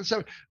samurai. If you look at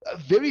samurai,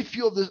 very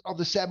few of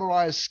the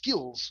samurai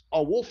skills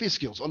are warfare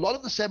skills. A lot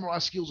of the samurai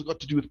skills have got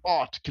to do with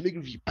art,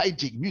 calligraphy,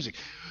 painting, music.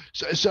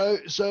 So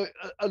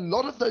a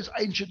lot of those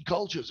ancient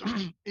cultures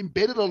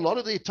embedded a lot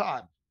of their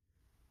time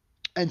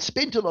and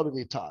spent a lot of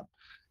their time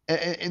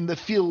in the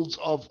fields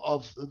of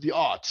the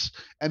arts,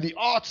 and the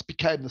arts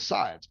became the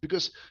science,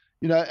 because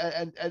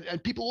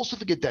and people also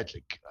forget that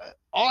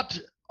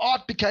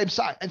art became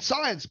science. And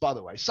science, by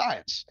the way,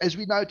 science as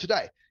we know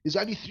today is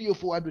only 300 or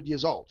 400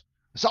 years old.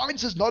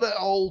 Science is not an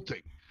old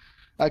thing.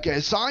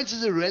 Okay, science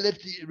is a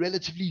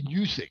relatively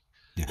new thing.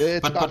 Yeah.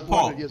 But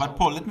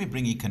Paul, let me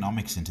bring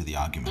economics into the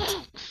argument.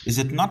 Is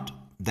it not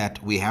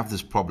that we have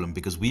this problem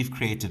because we've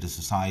created a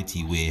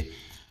society where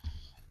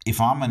if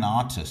I'm an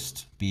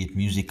artist, be it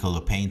musical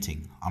or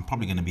painting, I'm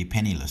probably going to be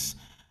penniless.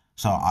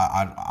 So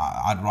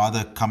I'd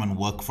rather come and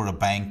work for a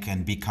bank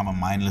and become a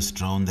mindless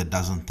drone that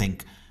doesn't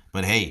think.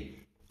 But hey,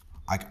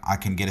 I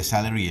can get a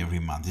salary every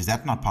month. Is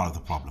that not part of the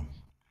problem?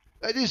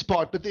 It is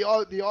part, but there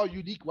are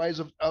unique ways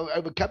of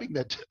overcoming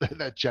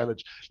that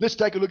challenge. Let's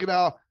take a look at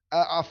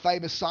our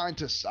famous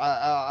scientists,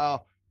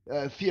 our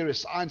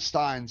theorists,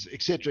 Einsteins,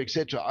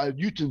 etc.,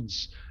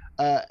 Newtons,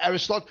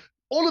 Aristotle.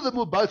 All of them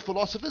were both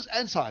philosophers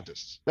and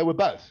scientists. They were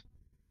both.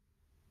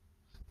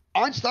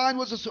 Einstein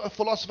was a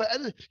philosopher,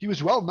 and he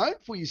was well known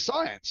for his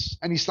science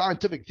and his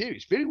scientific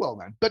theories, very well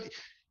known, but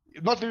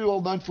not very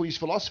well known for his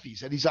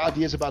philosophies and his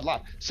ideas about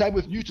life. Same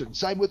with Newton,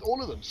 same with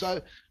all of them.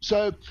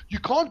 So you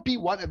can't be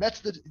one, and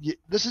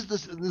this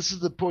is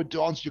the point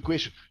to answer your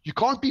question. You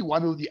can't be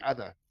one or the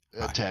other,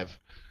 Tav.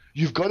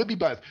 You've got to be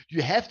both.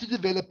 You have to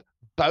develop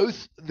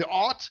both the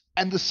art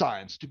and the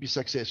science to be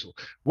successful.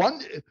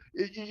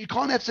 You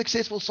can't have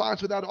successful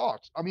science without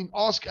art. I mean,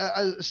 ask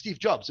Steve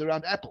Jobs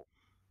around Apple.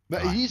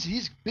 But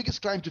his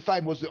biggest claim to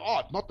fame was the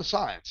art, not the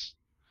science.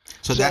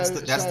 So that's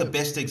the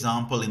best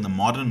example in the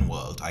modern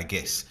world, I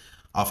guess,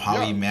 of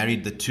how he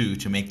married the two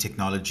to make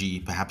technology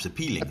perhaps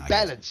appealing.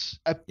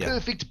 A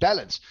perfect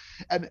balance.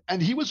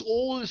 And he was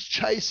always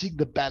chasing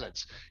the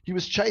balance. He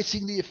was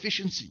chasing the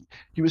efficiency.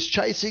 He was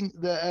chasing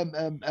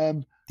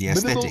the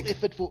minimal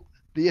effort for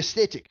the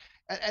aesthetic.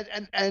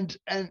 And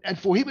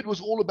for him, it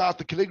was all about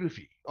the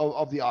calligraphy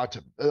of the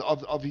item,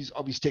 of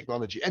his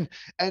technology. And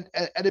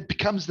it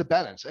becomes the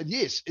balance. And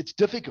yes, it's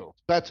difficult,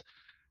 but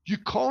you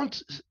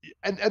can't,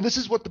 and this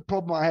is what the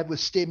problem I have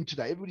with STEM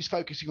today. Everybody's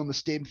focusing on the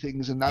STEM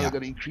things, and now they're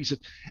going to increase it.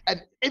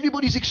 And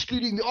everybody's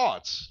excluding the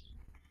arts.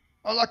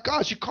 I'm like,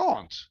 guys, you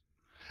can't.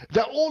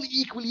 They're all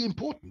equally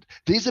important.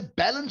 There's a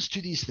balance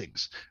to these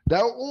things.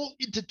 They're all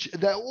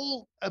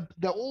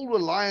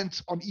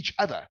reliant on each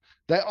other.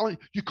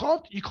 You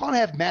can't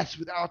have maths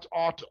without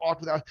art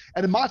without.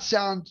 And it might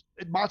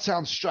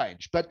sound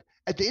strange, but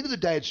at the end of the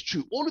day, it's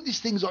true. All of these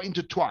things are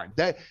intertwined.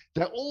 They're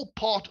all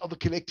part of a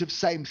collective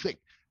same thing.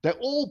 They're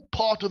all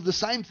part of the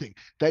same thing.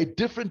 They're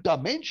different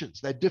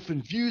dimensions. They're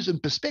different views and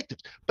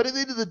perspectives. But at the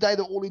end of the day,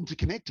 they're all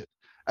interconnected.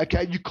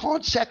 Okay, you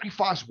can't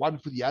sacrifice one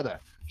for the other.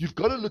 You've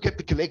got to look at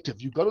the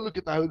collective. You've got to look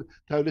at the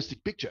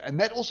holistic picture. And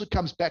that also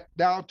comes back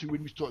now to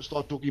when we start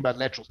talking about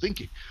lateral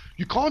thinking.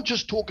 You can't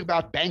just talk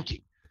about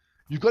banking.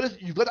 You've got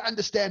to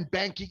understand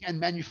banking and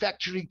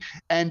manufacturing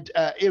and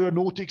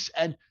aeronautics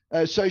and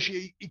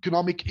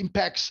socioeconomic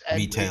impacts and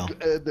retail.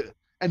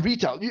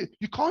 Retail.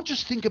 You can't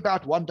just think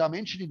about one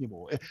dimension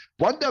anymore.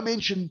 One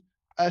dimension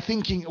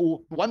thinking or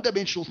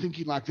one-dimensional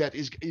thinking like that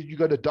is you're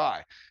going to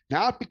die.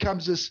 Now it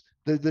becomes this.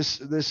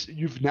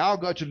 You've now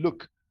got to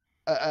look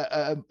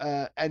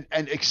and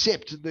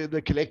accept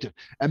the collective,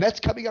 and that's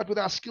coming out with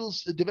our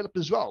skills developed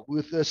as well,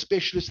 with the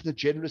specialists, the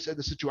generalists, and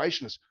the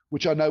situationists,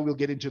 which I know we'll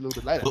get into a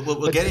little bit later.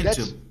 We'll get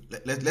into.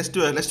 Let's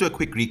do a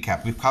quick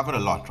recap. We've covered a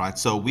lot, right?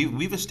 So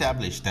we've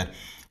established that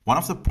one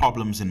of the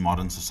problems in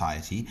modern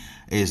society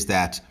is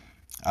that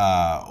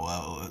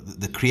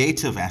the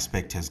creative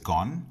aspect has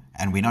gone,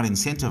 and we're not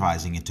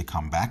incentivizing it to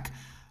come back.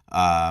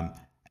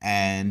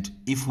 And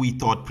if we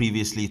thought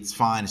previously it's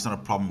fine, it's not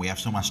a problem, we have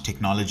so much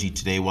technology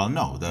today, well,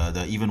 no,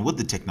 even with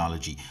the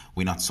technology,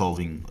 we're not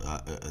solving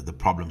the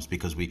problems,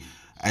 because we,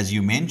 as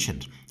you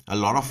mentioned, a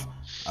lot of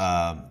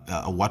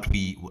what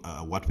we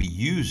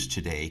use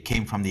today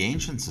came from the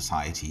ancient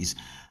societies.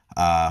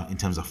 In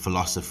terms of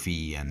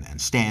philosophy and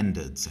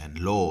standards and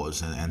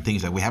laws and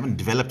things like, we haven't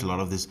developed a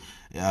lot of this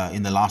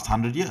in the last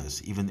 100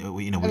 years. Even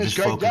we're just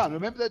going down.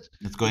 Remember that?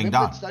 It's going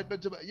down.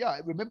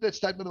 Remember that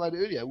statement I made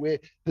earlier, where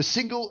the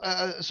single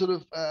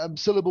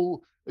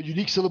syllable,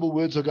 unique syllable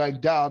words are going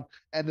down,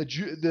 and the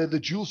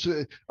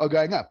joules are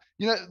going up.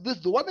 The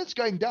one that's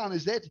going down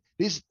is that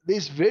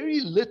there's very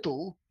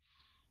little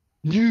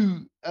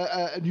new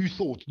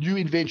thought, new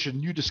invention,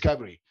 new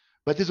discovery.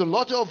 But there's a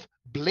lot of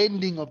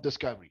blending of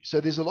discovery. So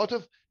there's a lot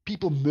of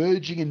people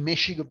merging and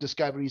meshing of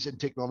discoveries and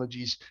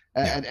technologies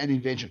and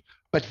invention.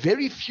 But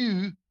very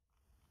few,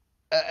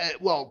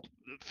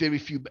 very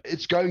few.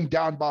 It's going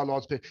down by a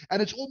large bit. And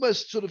it's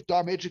almost sort of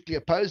diametrically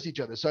opposed to each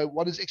other. So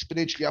one is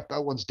exponentially up, the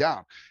other one's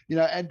down.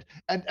 And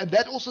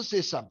that also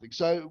says something.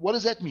 So what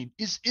does that mean?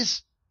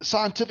 Is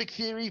scientific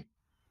theory,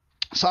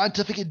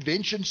 scientific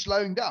invention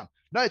slowing down?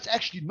 No, it's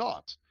actually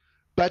not.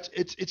 But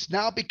it's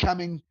now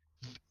becoming...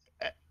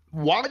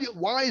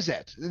 Why is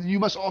that? You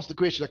must ask the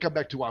question. I come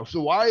back to why.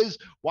 So why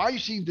are you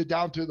seeing the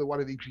downturn the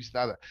one and the increase the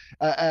other?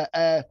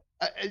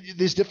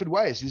 There's different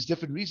ways. There's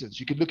different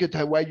reasons. You can look at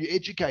the way you're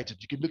educated.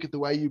 You can look at the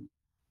way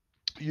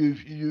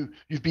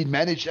you've been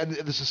managed and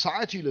the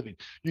society you live in.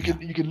 You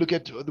can look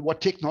at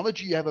what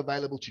technology you have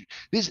available to you.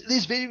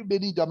 There's very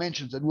many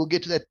dimensions, and we'll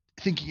get to that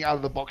thinking out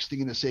of the box thing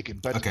in a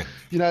second. But okay.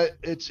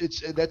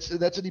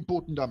 That's an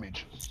important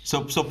dimension.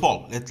 So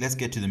Paul, let's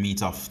get to the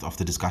meat of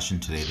the discussion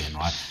today then,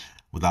 right?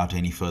 Without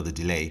any further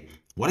delay.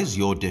 What is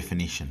your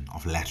definition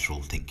of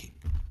lateral thinking?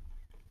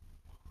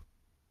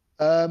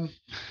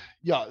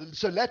 Yeah,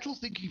 so lateral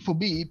thinking for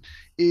me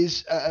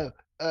is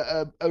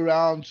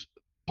around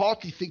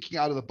partly thinking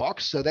out of the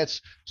box.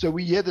 So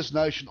we hear this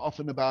notion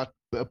often about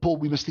Paul,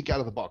 we must think out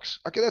of the box.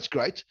 Okay, that's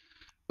great.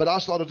 But I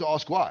started to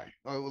ask why.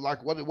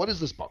 Like, what is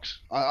this box?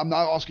 I'm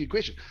now asking a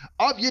question.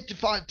 I've yet to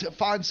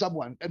find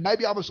someone, and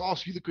maybe I must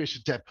ask you the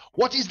question, Tab.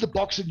 What is the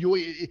box in your?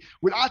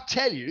 When I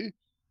tell you,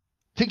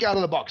 think out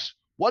of the box.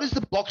 What does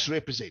the box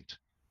represent?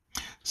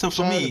 So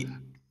for me,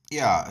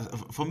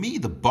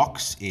 the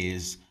box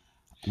is,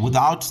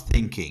 without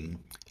thinking,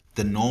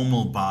 the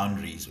normal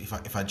boundaries.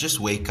 If I just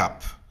wake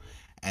up,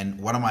 and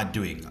what am I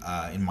doing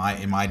in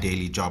my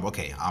daily job?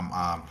 Okay,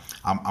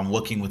 I'm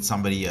working with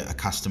somebody, a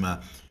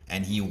customer,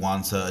 and he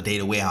wants a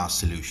data warehouse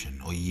solution,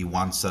 or he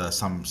wants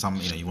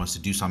he wants to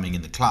do something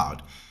in the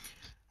cloud.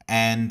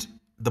 And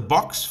the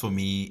box for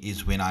me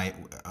is when I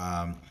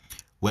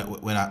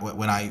when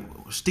I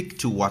stick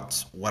to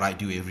what I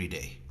do every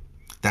day.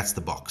 That's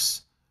the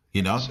box.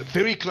 So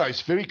very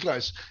close, very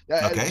close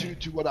Okay.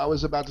 to what I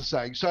was about to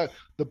say. So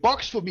the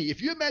box for me,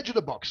 if you imagine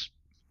a box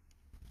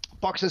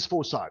has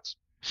four sides.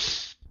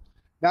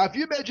 Now, if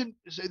you imagine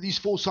these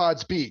four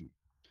sides being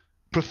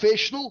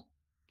professional,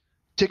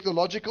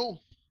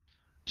 technological,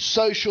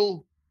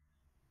 social,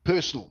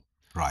 personal.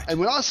 Right. And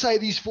when I say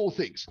these four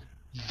things,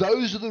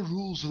 those are the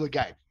rules of the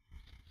game.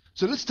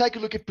 So let's take a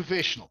look at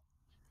professional.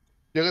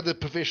 Look at the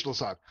professional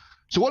side.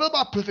 So what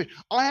about professional?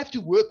 I have to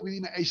work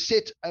within a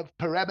set of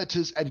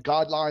parameters and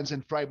guidelines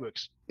and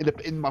frameworks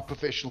in my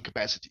professional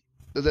capacity.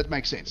 Does that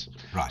make sense?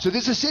 Right. So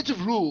there's a set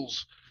of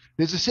rules.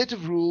 There's a set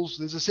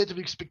of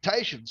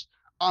expectations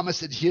I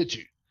must adhere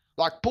to.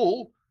 Like,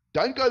 Paul,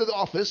 don't go to the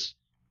office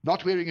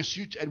not wearing a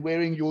suit and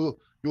wearing your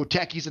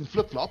tackies and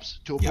flip-flops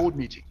to a board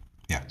meeting.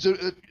 Yeah. So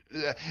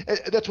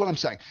that's what I'm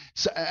saying.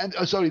 So, and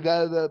sorry,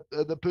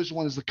 the personal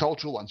one is the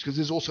cultural ones, because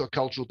there's also a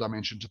cultural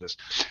dimension to this.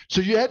 So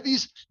you have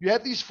these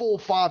 4 or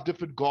 5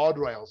 different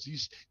guardrails,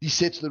 these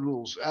sets of the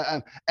rules,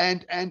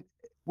 and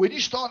when you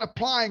start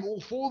applying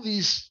all 4 of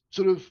these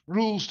sort of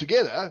rules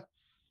together,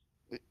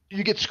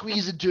 you get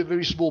squeezed into a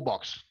very small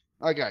box.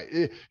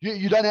 Okay,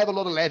 you don't have a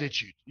lot of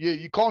latitude.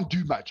 You can't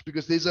do much,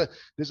 because there's a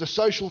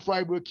social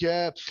framework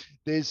here.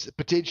 There's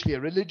potentially a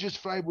religious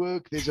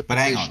framework. There's a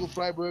professional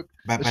framework,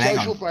 a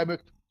social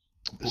framework.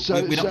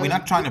 So we're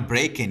not trying to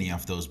break any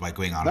of those by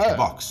going out of the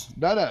box.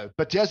 No.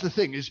 But here's the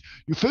thing: is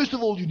first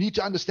of all, you need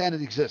to understand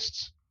it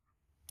exists.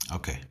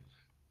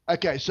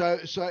 Okay, so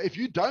if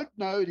you don't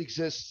know it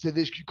exists, then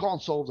you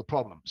can't solve the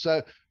problem.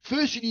 So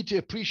first, you need to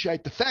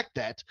appreciate the fact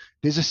that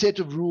there's a set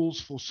of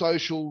rules for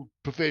social,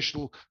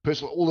 professional,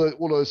 personal,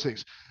 all those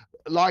things,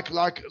 like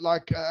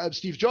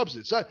Steve Jobs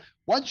did. So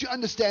once you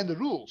understand the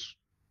rules,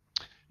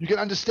 you can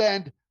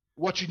understand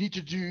what you need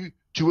to do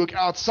to work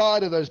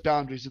outside of those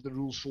boundaries that the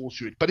rules fall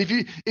through. But if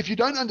you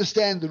don't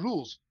understand the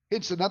rules,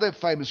 hence another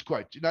famous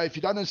quote, if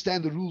you don't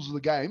understand the rules of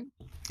the game,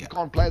 you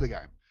can't play the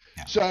game.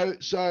 Yeah.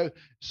 So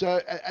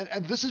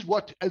this is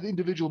what an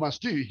individual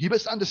must do. He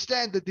must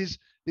understand that there's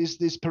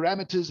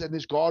parameters and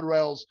there's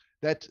guardrails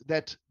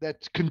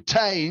that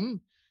contain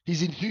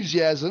his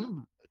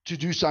enthusiasm to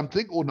do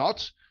something or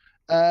not,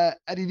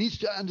 and he needs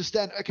to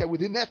understand, okay,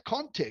 within that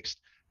context,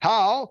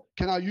 how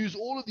can I use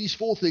all of these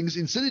 4 things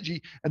in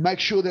synergy and make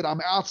sure that I'm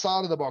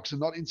outside of the box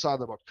and not inside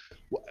the box,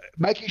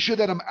 making sure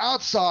that I'm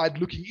outside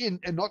looking in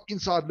and not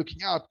inside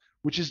looking out,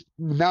 which is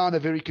now in a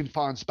very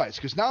confined space,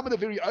 because now I'm in a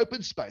very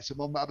open space.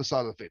 I'm on the other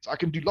side of the fence. I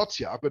can do lots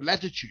here. I've got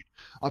latitude.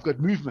 I've got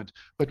movement.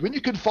 But when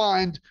you're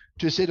confined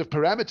to a set of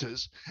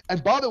parameters,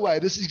 and by the way,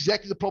 this is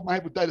exactly the problem I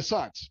have with data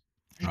science.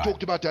 You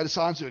talked about data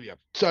science earlier.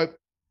 So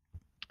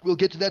we'll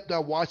get to that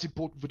now, why it's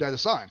important for data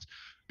science.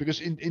 Because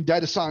in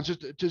data science,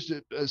 just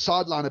a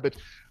sideline a bit,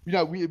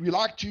 we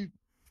like to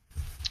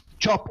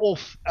chop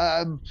off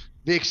the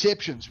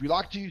exceptions. We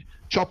like to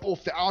chop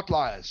off the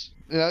outliers.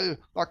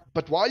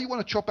 But why you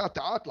want to chop out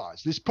the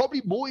outliers? There's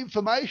probably more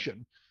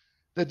information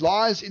that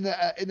lies in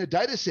a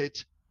data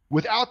set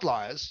with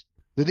outliers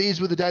than there is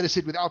with a data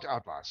set without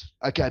outliers.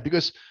 Okay,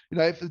 because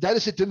if the data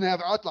set didn't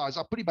have outliers,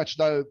 I pretty much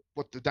know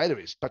what the data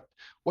is. But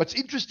what's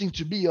interesting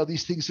to me are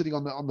these things sitting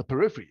on the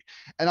periphery,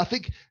 and I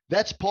think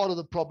that's part of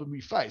the problem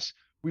we face.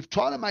 We've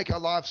tried to make our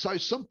lives so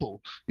simple,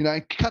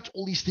 and cut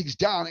all these things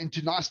down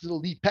into nice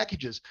little neat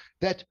packages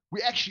that we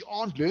actually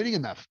aren't learning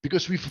enough,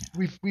 because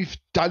we've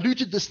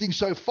diluted this thing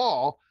so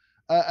far.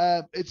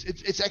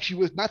 It's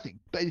actually worth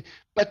nothing.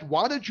 But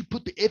why don't you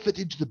put the effort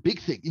into the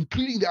big thing,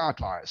 including the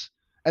outliers?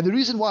 And the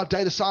reason why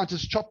data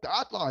scientists chop the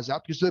outliers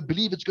out, because they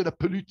believe it's going to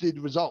pollute their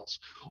results,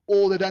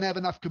 or they don't have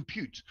enough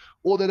compute,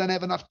 or they don't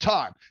have enough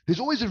time.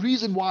 There's always a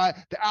reason why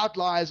the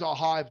outliers are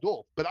hived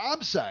off. But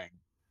I'm saying,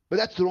 but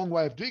that's the wrong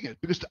way of doing it,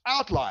 because the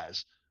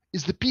outliers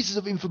is the pieces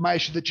of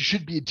information that you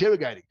should be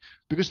interrogating,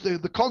 because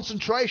the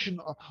concentration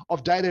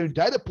of data and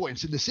data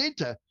points in the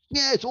center,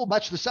 it's all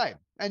much the same.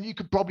 And you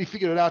could probably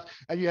figure it out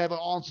and you have an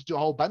answer to a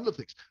whole bundle of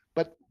things.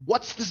 But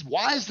what's this?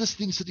 Why is this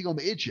thing sitting on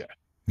the edge here?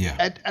 Yeah.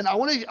 And I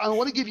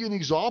want to give you an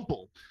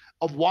example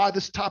of why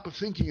this type of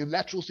thinking and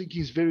lateral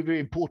thinking is very, very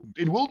important.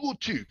 In World War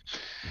II,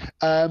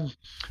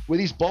 where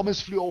these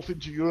bombers flew off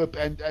into Europe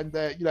and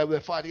they're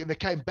fighting and they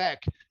came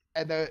back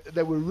and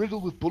they were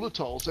riddled with bullet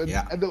holes and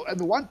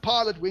the one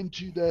pilot went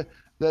to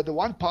the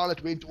one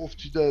pilot went off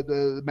to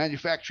the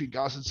manufacturing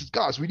guys and said,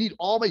 guys, we need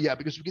armor here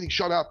because we're getting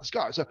shot out the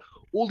sky. So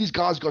all these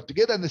guys got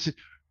together and they said,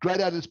 great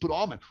idea, let's put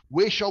armor.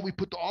 Where shall we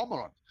put the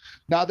armor on?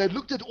 Now they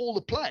looked at all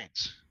the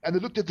planes and they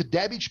looked at the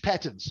damage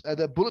patterns,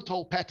 the bullet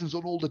hole patterns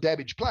on all the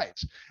damaged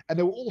planes, and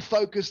they were all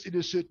focused in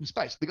a certain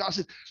space. The guy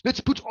said,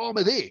 let's put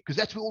armor there because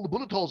that's where all the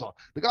bullet holes are.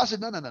 The guy said,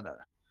 no.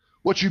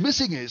 What you're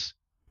missing is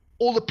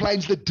all the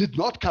planes that did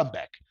not come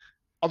back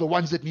are the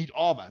ones that need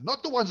armor,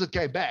 not the ones that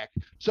came back.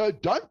 So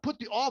don't put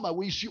the armor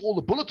where you see all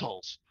the bullet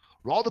holes.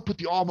 Rather put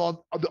the armor on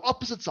the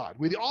opposite side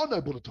where there are no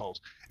bullet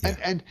holes.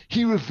 And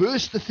he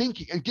reversed the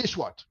thinking. And guess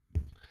what?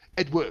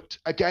 It worked.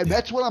 Okay. And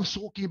that's what I'm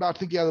talking about,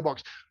 thinking out of the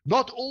box.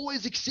 Not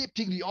always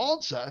accepting the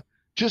answer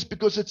just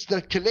because it's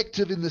the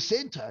collective in the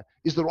center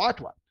is the right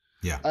one.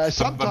 Yeah.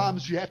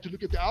 Sometimes you have to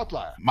look at the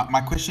outlier.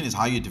 My question is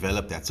how you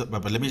develop that. So,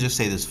 but let me just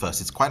say this first.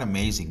 It's quite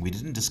amazing. We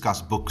didn't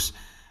discuss books,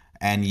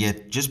 and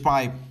yet just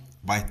by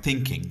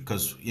thinking,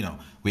 because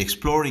we're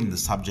exploring the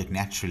subject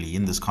naturally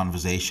in this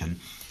conversation,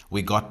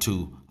 we got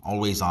to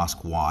always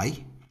ask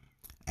why,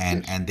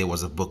 and there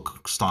was a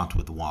book, Start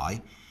With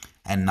Why.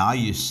 And now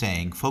you're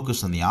saying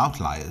focus on the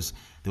outliers.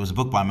 There was a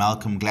book by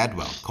Malcolm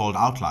Gladwell called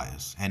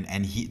Outliers, and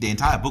the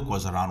entire book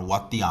was around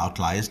what the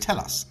outliers tell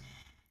us.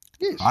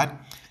 Yes. Right?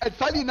 And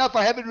funny enough,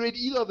 I haven't read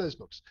either of those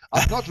books.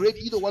 I've not read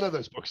either one of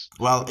those books.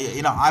 Well,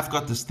 I've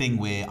got this thing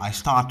where I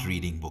start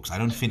reading books. I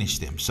don't finish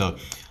them. So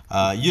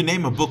you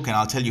name a book and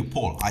I'll tell you,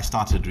 Paul, I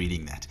started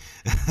reading that.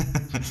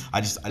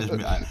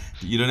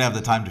 You don't have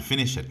the time to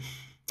finish it.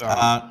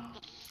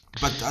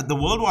 But the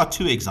World War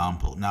II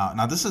example,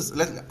 now this is,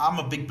 I'm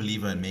a big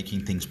believer in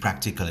making things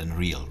practical and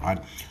real, right?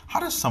 How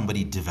does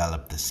somebody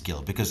develop the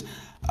skill? Because if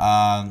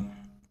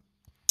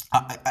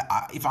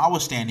I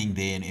was standing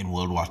there in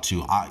World War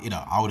II,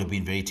 I would have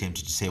been very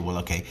tempted to say, well,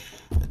 okay,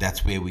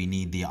 that's where we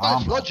need the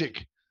armor. It's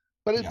logic.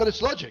 But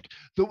it's logic.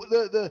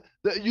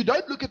 You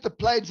don't look at the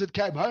planes that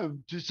came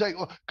home to say,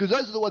 because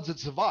those are the ones that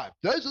survived.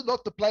 Those are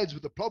not the planes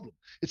with the problem.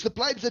 It's the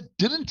planes that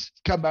didn't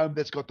come home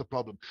that's got the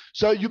problem.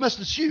 So you must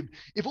assume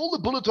if all the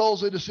bullet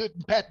holes are in a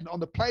certain pattern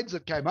on the planes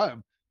that came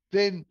home,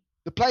 then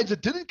the planes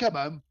that didn't come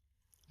home,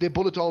 their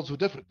bullet holes were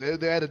different.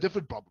 They had a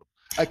different problem.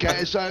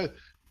 Okay, so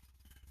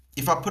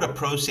if I put a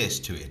process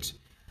to it,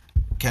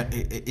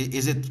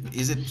 is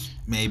it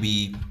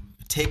maybe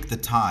take the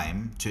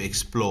time to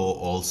explore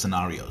all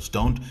scenarios?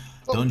 Don't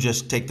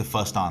just take the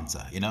first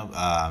answer.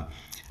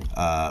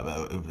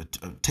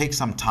 Take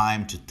some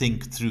time to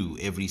think through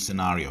every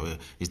scenario.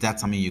 Is that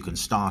something you can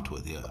start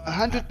with?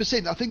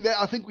 100%.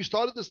 I think we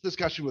started this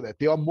discussion with that.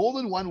 There are more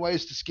than one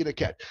ways to skin a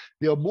cat.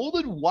 There are more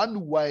than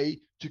one way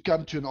to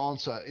come to an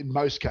answer in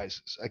most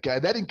cases. Okay,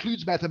 that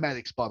includes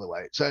mathematics, by the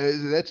way. So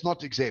that's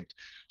not exempt.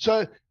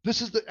 So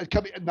this is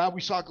now we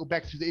cycle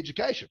back to the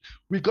education.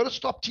 We've got to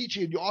stop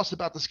teaching. And you asked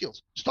about the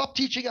skills. Stop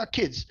teaching our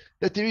kids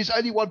that there is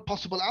only one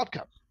possible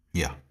outcome.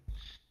 Yeah.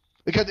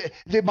 Because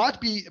there might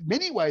be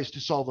many ways to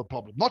solve a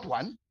problem, not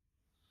one.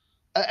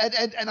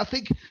 And I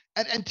think,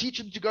 and teach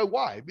them to go,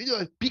 why?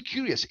 Be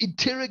curious,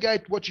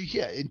 interrogate what you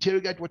hear,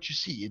 interrogate what you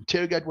see,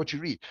 interrogate what you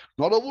read.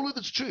 Not all of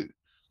it's true.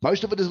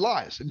 Most of it is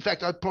lies. In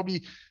fact, I'd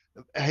probably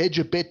hedge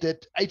a bet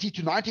that 80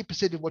 to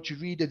 90% of what you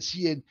read and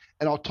see and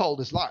are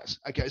told is lies.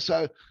 Okay,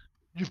 so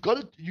you've got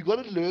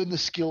to learn the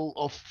skill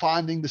of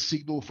finding the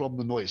signal from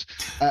the noise,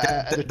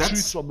 the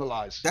truth from the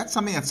lies. That's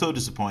something that's so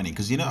disappointing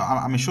because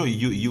I'm sure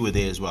you were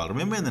there as well.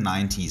 Remember in the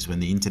 90s when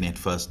the internet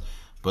first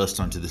burst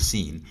onto the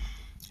scene,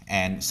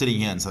 and sitting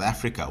here in South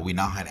Africa, we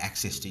now had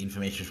access to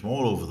information from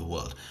all over the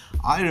world.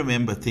 I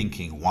remember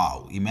thinking,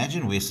 wow,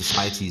 imagine where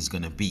society is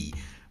going to be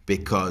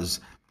because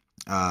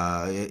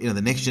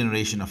the next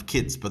generation of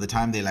kids, by the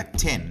time they're like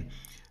 10,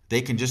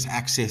 they can just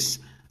access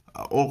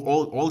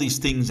all these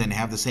things and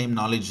have the same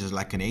knowledge as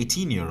like an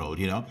 18-year-old,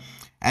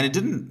 and it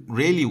didn't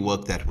really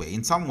work that way.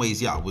 In some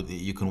ways,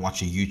 you can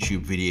watch a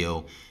YouTube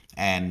video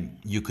and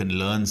you can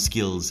learn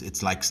skills.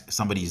 It's like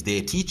somebody's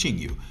there teaching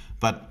you.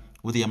 But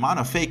with the amount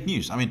of fake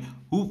news, I mean,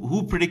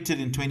 who predicted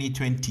in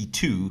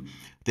 2022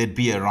 there'd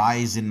be a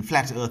rise in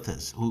flat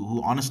earthers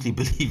who honestly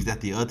believe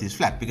that the earth is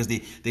flat because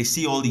they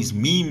see all these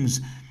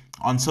memes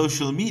on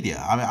social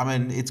media? I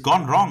mean, it's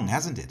gone wrong,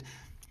 hasn't it?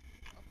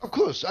 Of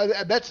course,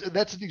 that's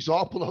an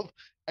example of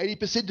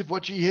 80% of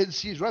what you hear and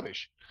see is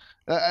rubbish.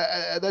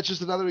 That's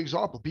just another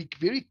example. Be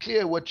very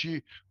clear what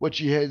you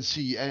hear and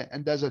see,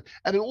 and does it.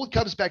 And it all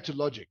comes back to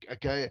logic.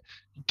 Okay,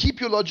 keep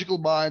your logical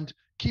mind.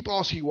 Keep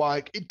asking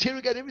why.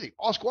 Interrogate everything.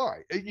 Ask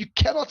why. You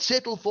cannot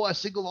settle for a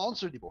single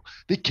answer anymore.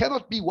 There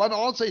cannot be one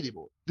answer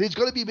anymore. There's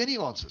got to be many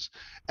answers.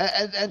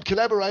 And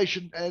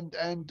collaboration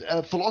and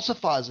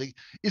philosophizing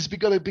is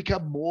going to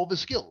become more of a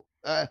skill.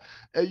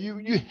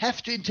 You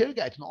have to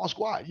interrogate and ask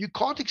why. You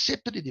can't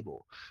accept it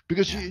anymore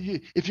because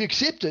if you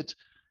accept it,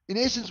 in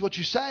essence, what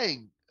you're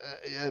saying,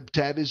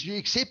 Tab, is you're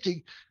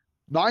accepting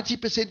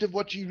 90% of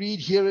what you read,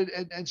 hear,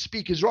 and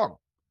speak is wrong.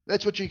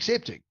 That's what you're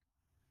accepting.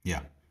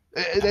 Yeah.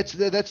 That's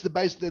the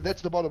base.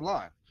 That's the bottom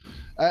line.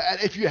 And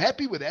if you're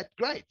happy with that,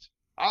 great.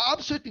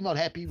 I'm certainly not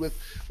happy with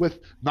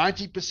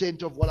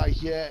 90% of what I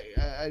hear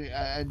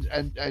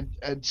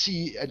and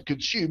see and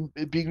consume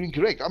being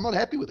incorrect. I'm not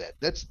happy with that.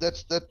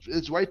 That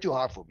is way too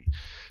high for me.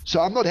 So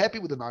I'm not happy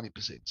with the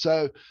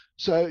 90%.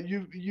 So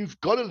you've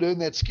got to learn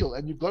that skill,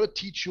 and you've got to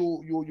teach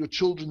your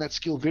children that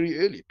skill very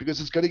early, because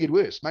it's going to get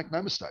worse. Make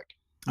no mistake.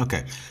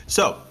 Okay,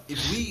 so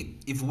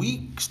if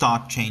we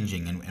start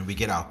changing and we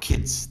get our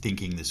kids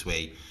thinking this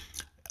way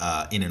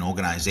in an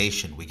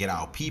organization, we get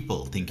our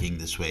people thinking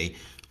this way,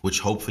 which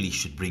hopefully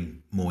should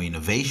bring more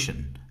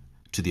innovation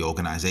to the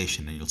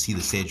organization, and you'll see the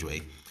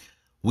segue.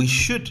 We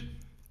should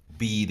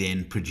be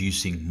then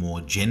producing more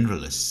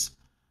generalists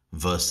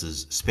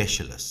versus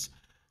specialists.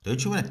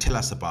 Don't you want to tell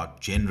us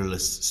about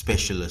generalists,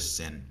 specialists,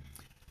 and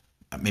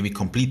maybe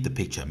complete the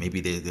picture?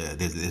 Maybe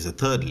there's a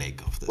third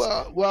leg of this.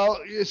 Well,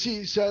 you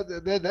see, so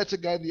that's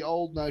again the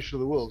old notion of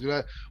the world.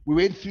 We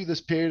went through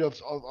this period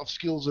of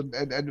skills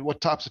and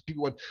what types of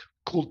people want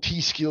called T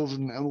skills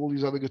and all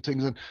these other good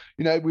things. And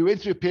we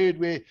went through a period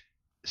where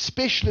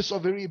specialists are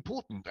very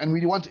important, and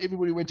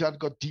everybody went out and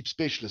got deep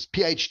specialists,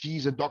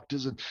 PhDs and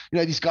doctors, and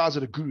these guys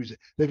are the gurus.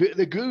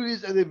 They're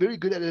gurus, and they're very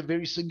good at a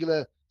very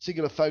singular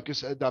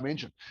focus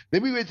dimension.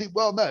 Then we went think,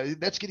 well, no,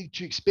 that's getting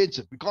too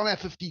expensive. We can't have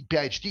 15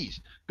 PhDs,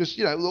 because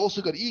we've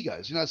also got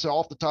egos. So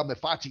half the time they're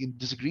fighting and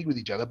disagreeing with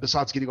each other,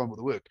 besides getting on with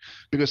the work,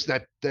 because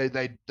that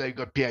they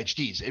got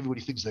PhDs.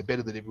 Everybody thinks they're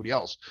better than everybody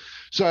else.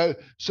 So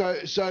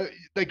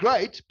they're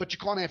great, but you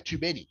can't have too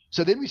many.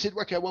 So then we said,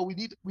 okay, well, we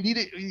need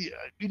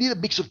a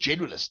mix of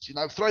generalists.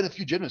 Throw in a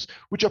few generalists,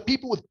 which are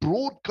people with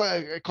broad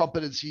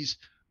competencies,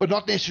 but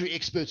not necessarily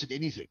experts at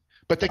anything.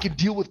 But they can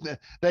deal with.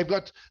 They've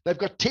got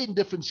 10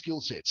 different skill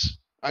sets.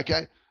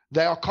 Okay,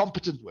 they are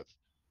competent with.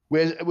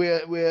 Where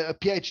a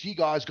PhD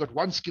guy's got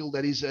one skill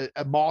that he's a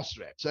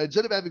master at. So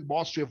instead of having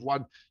mastery of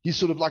one, he's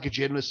sort of like a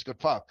generalist,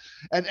 got 5.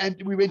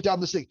 And we went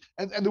down this thing,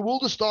 and the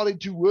world is starting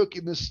to work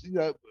in this,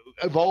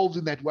 evolved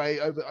in that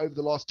way over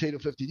the last 10 or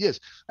 15 years,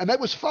 and that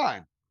was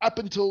fine up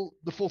until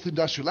the 4th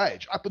industrial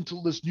age, up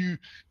until this new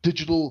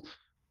digital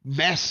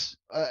mass,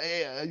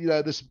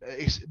 this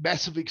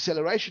massive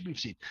acceleration we've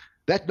seen.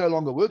 That no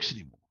longer works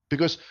anymore,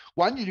 because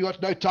one, you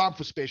got no time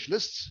for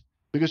specialists,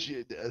 because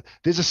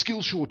there's a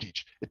skill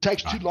shortage. It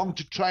takes too long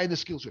to train a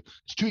skill shortage.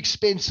 It's too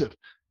expensive,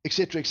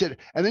 etc., etc.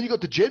 And then you got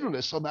the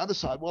generalists on the other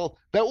side. Well,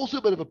 they're also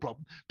a bit of a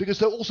problem, because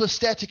they're also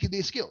static in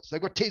their skills. They've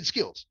got 10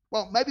 skills.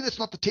 Well, maybe that's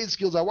not the 10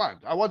 skills I want.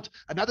 I want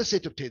another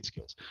set of 10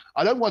 skills.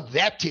 I don't want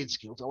that 10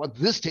 skills. I want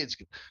this 10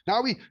 skills.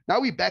 Now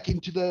we back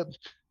into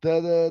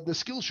the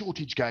skill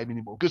shortage game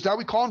anymore, because now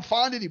we can't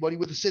find anybody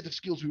with a set of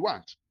skills we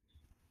want.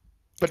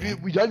 But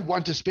we don't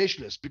want a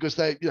specialist, because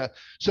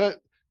so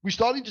we're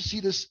starting to see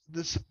this,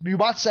 you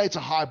might say it's a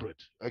hybrid.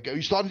 Okay,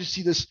 we're starting to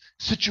see this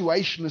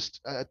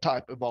situationalist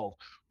type evolve,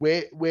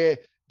 where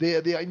there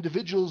are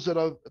individuals that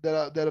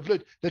have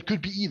learned that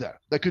could be either.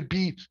 They could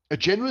be a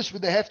generalist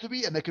when they have to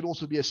be, and they could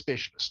also be a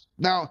specialist.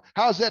 Now,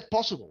 how is that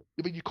possible?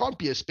 I mean, you can't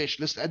be a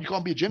specialist and you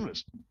can't be a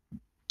generalist.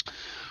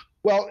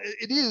 Well,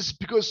 it is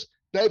because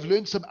they've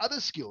learned some other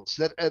skills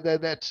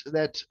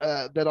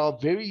that are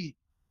very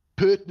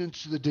pertinent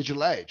to the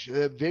digital age,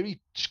 very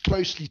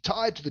closely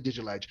tied to the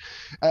digital age,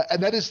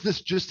 and that is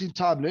this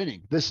just-in-time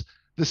learning, this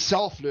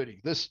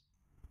self-learning, this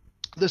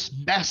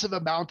massive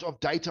amount of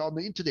data on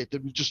the internet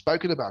that we've just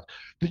spoken about,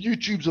 the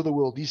YouTubes of the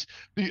world,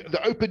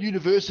 the open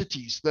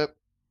universities, the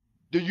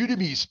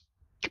Udemy's,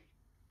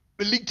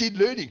 the LinkedIn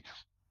Learning.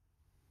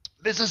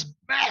 There's this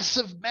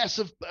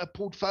massive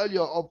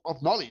portfolio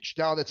of knowledge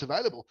now that's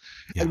available.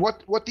 Yeah. And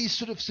what these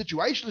sort of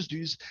situationalists do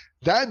is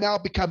they now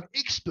become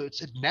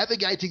experts at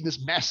navigating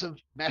this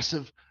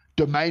massive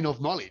domain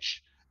of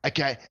knowledge,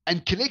 okay,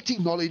 and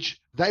collecting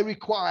knowledge they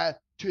require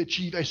to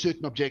achieve a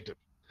certain objective.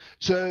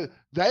 So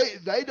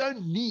they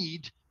don't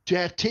need to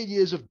have 10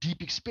 years of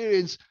deep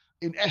experience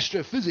in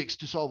astrophysics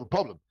to solve a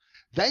problem.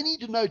 They need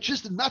to know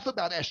just enough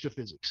about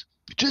astrophysics,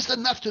 just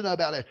enough to know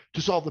about it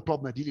to solve the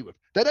problem they're dealing with.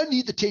 They don't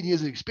need the 10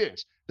 years of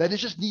experience. They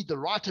just need the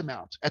right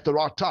amount at the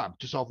right time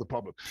to solve the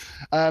problem.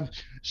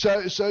 So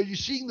you're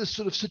seeing this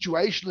sort of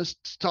situationalist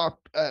type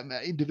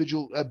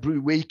individual brew,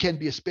 where he can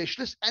be a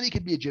specialist and he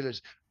can be a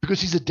generalist, because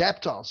he's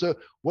adaptile. So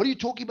what are you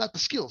talking about the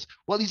skills?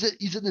 Well,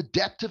 he's an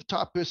adaptive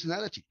type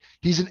personality.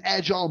 He's an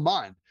agile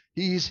mind.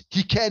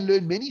 He can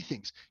learn many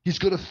things. He's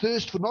got a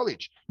thirst for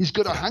knowledge. He's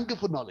got a hunger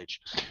for knowledge.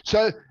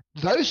 So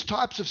those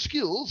types of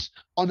skills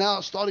are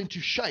now starting to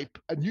shape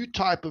a new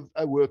type of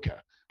a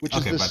worker, which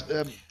is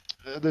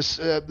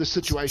this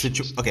situation.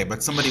 Okay,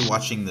 but somebody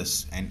watching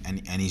this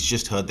and he's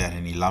just heard that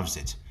and he loves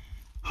it.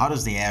 How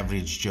does the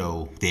average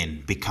Joe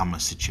then become a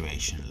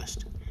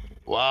situationalist?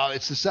 Well,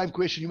 it's the same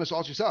question you must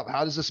ask yourself.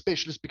 How does a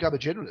specialist become a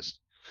generalist?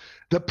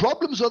 The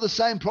problems are the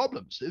same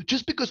problems.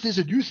 Just because there's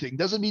a new thing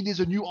doesn't mean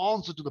there's a new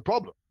answer to the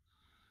problem.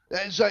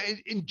 And so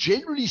in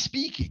generally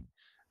speaking,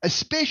 a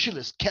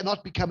specialist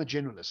cannot become a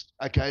generalist,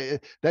 okay?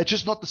 They're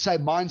just not the same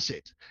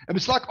mindset. And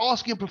it's like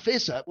asking a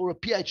professor or a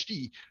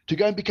PhD to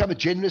go and become a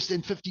generalist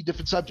in 50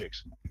 different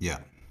subjects. Yeah.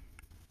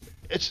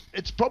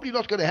 it's probably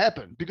not going to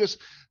happen, because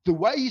the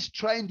way he's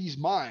trained his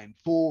mind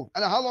for,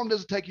 and how long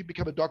does it take you to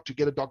become a doctor,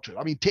 get a doctorate?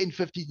 I mean, 10,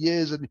 15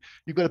 years, and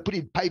you've got to put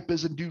in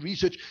papers and do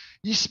research.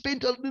 He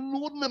spent an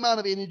inordinate amount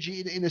of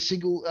energy in a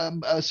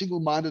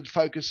single-minded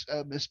focus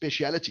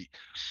speciality.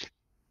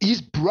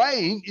 His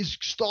brain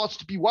starts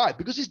to be wired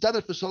because he's done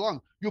it for so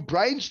long. Your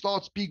brain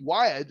starts being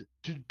wired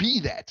to be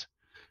that.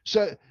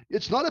 So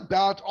it's not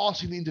about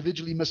asking the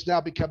individual he must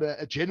now become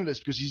a generalist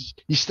because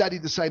he's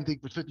studied the same thing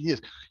for 50 years.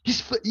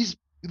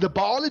 The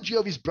biology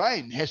of his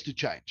brain has to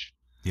change.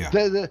 Yeah.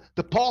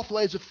 The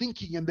pathways of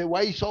thinking and the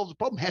way he solves the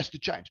problem has to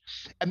change.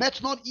 And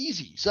that's not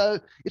easy. So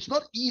it's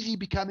not easy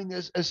becoming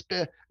a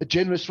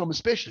generalist from a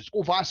specialist,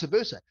 or vice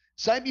versa.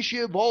 Same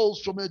issue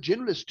evolves from a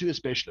generalist to a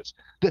specialist.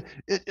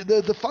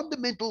 The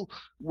fundamental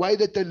way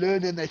that they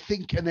learn and they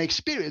think and they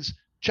experience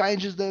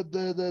changes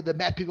the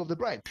mapping of the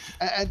brain,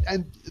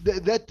 and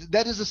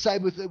that is the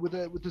same with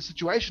the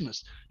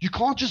situationist. You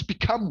can't just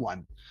become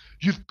one.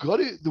 You've got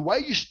to. The way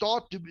you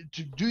start to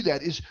do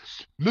that is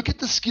look at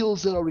the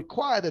skills that are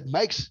required that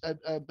makes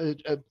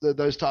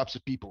those types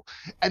of people,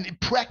 and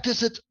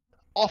practice it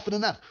often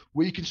enough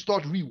where you can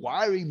start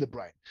rewiring the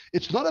brain.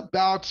 It's not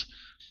about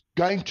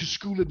going to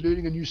school and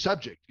learning a new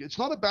subject. It's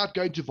not about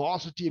going to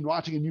varsity and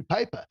writing a new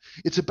paper.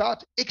 It's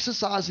about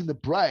exercising the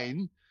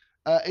brain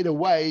in a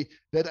way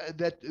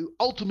that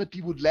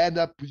ultimately would land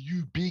up with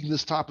you being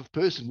this type of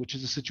person, which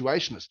is a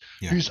situationist,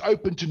 who's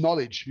open to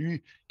knowledge, who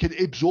can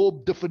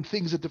absorb different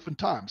things at different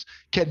times,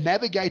 can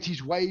navigate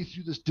his way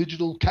through this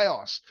digital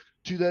chaos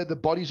to the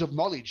bodies of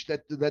knowledge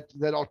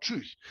that are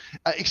truth,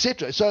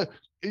 etc. So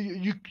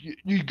you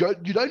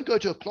don't go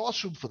to a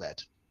classroom for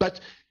that, but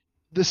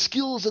the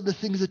skills and the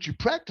things that you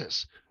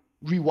practice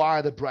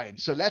rewire the brain.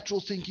 So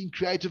lateral thinking,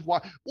 creative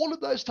wire, all of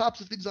those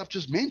types of things I've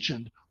just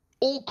mentioned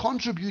all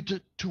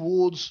contributed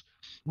towards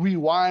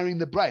rewiring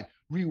the brain,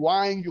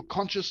 rewiring your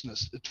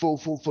consciousness for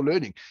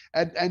learning.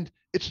 And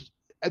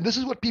this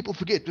is what people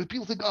forget.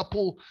 People think, oh,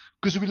 Paul,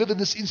 because we live in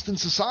this instant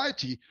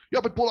society.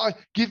 Yeah, but Paul,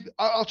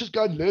 I'll just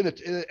go and learn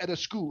it at a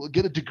school or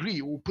get a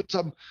degree or put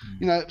some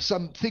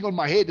thing on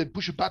my head and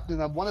push a button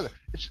and I'm one of them.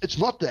 It's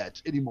not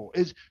that anymore.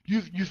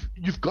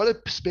 You've got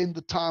to spend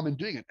the time in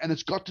doing it, and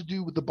it's got to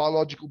do with the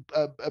biological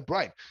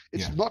brain.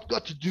 It's not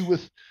got to do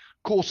with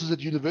courses at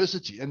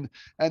university,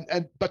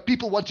 but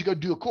people want to go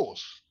do a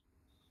course,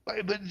 but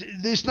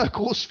there's no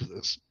course for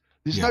this.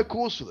 No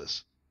course for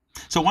this.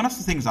 So one of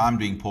the things I'm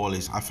doing, Paul,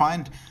 is I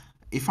find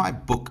if I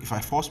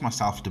force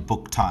myself to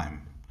book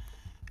time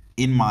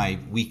in my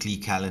weekly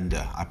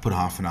calendar, I put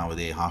half an hour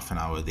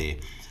there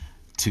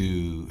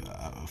to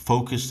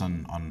focus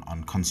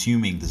on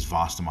consuming this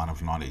vast amount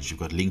of knowledge. You've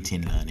got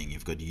LinkedIn Learning,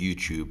 you've got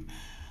YouTube.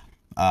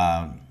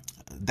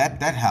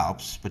 That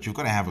helps, but you've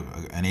got to have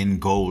an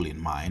end goal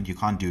in mind. You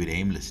can't do it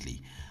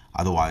aimlessly,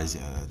 otherwise,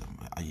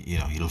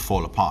 it'll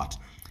fall apart.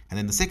 And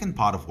then the second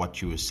part of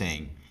what you were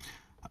saying,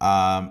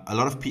 a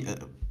lot of people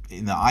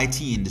in the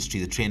IT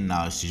industry, the trend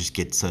now is to just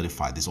get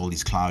certified. There's all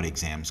these cloud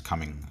exams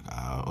coming,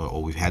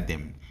 or we've had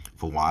them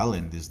for a while,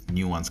 and there's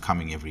new ones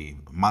coming every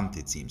month,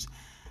 it seems.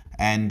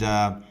 And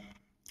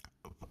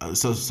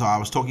so I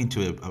was talking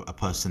to a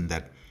person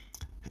that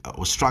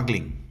was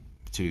struggling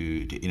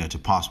to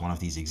pass one of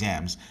these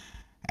exams.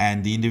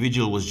 And the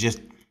individual was just,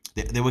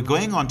 they were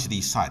going onto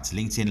these sites,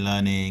 LinkedIn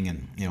Learning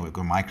and we've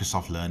got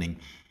Microsoft Learning,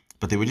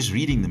 but they were just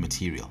reading the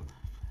material.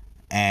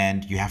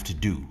 And you have to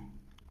do,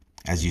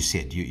 as you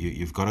said,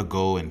 you've got to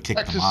go and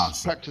click the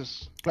mouse.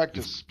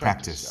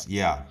 Practice.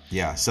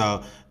 Yeah.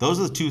 So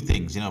those are the two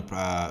things,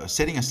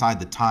 setting aside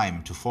the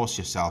time to force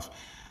yourself,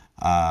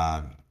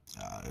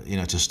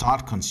 to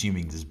start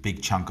consuming this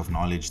big chunk of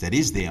knowledge that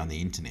is there on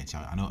the internet.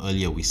 I know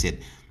earlier we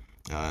said,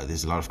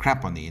 there's a lot of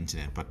crap on the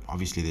internet, but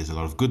obviously there's a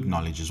lot of good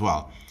knowledge as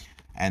well.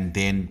 And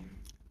then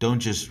don't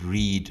just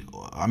read.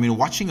 I mean,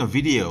 watching a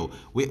video,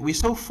 we're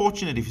so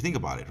fortunate if you think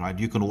about it, right?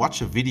 You can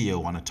watch a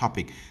video on a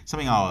topic,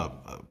 something our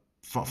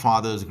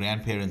fathers,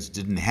 grandparents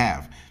didn't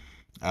have,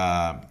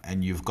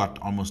 and you've got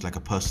almost like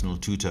a personal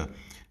tutor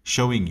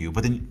showing you.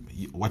 But then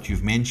what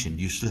you've mentioned,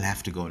 you still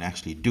have to go and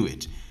actually do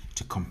it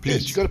to complete.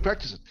 Yes, you got to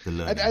practice it. The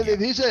learning,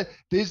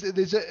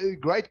 there's a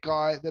great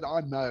guy that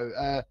I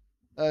know.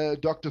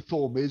 Dr.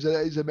 Thorm is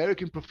an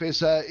American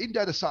professor in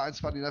data science,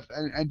 funny enough,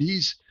 and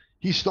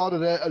he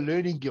started a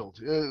learning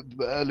guild,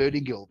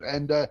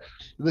 and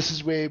this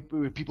is where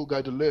people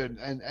go to learn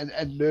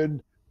and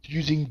learn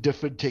using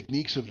different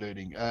techniques of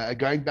learning,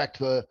 going back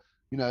to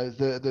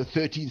the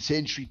 13th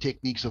century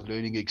techniques of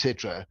learning,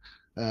 etc.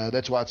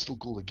 That's why it's still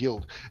called a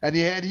guild. And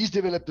he's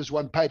developed this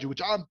one page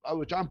which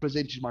I'm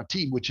presenting to my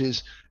team, which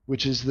is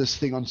this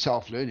thing on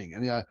self-learning.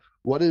 And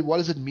what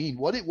does it mean?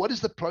 What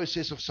is the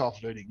process of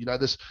self-learning?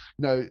 This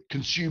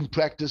consume,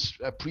 practice,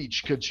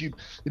 preach, consume.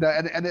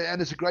 And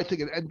it's a great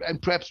thing.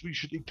 And perhaps we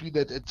should include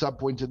that at some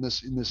point in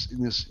this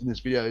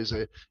video is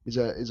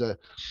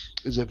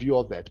a view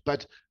of that.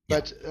 But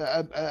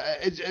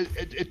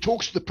it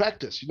talks to the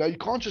practice. You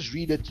can't just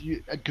read it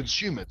and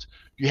consume it.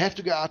 You have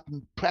to go out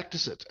and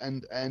practice it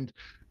and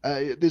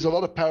there's a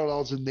lot of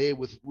parallels in there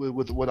with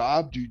what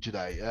I do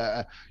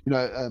today.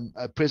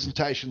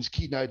 Presentations,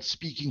 keynotes,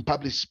 speaking,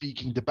 public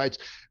speaking, debates.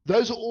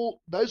 Those are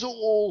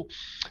all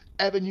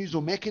avenues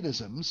or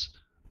mechanisms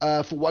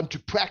for one to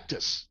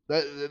practice.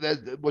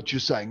 What you're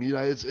saying,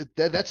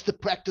 that's the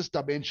practice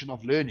dimension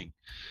of learning,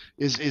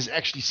 is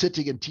actually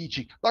sitting and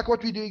teaching, like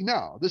what we're doing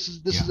now. This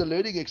is a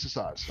learning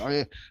exercise. I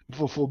mean,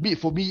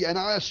 for me, and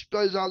I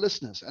suppose our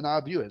listeners and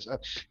our viewers,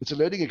 it's a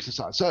learning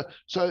exercise.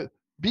 So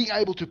being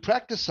able to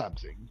practice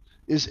something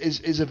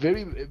is a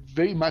very,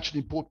 very much an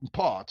important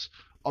part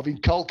of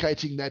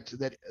inculcating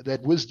that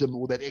wisdom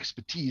or that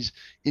expertise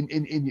in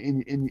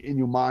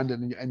your mind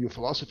and your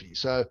philosophy.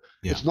 So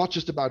it's not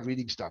just about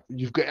reading stuff.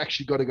 You've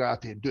actually got to go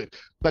out there and do it.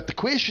 But the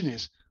question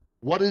is,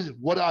 what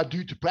do I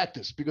do to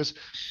practice? Because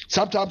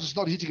sometimes it's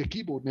not hitting a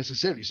keyboard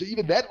necessarily. So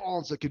even that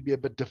answer can be a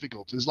bit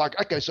difficult. It's like,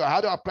 okay, so how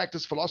do I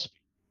practice philosophy?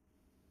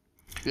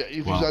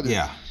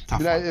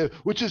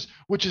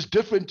 Which is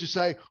different to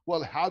say,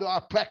 well, how do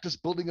I practice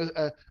building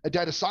a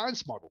data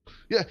science model?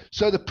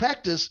 So the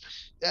practice,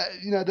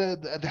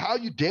 the how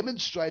you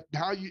demonstrate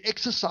and how you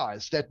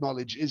exercise that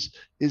knowledge is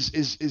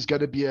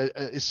going to be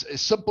is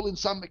simple in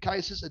some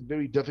cases and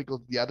very difficult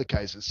in the other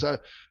cases. So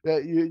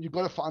you've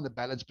got to find a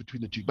balance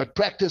between the two. But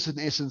practice, in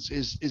essence,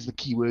 is the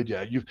key word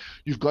here.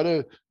 You've got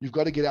to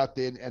get out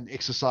there and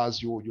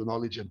exercise your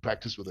knowledge and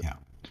practice with it. Yeah.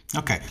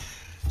 Okay.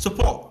 So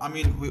Paul, I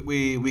mean,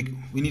 we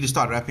need to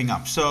start wrapping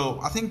up. So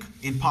I think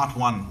in part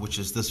one, which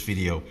is this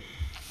video,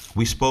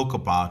 we spoke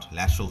about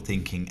lateral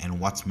thinking and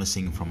what's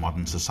missing from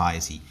modern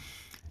society,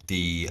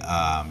 the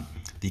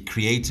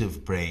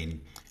creative brain,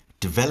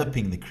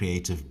 developing the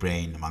creative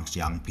brain amongst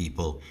young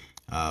people.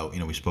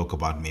 We spoke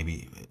about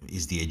maybe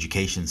is the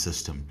education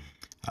system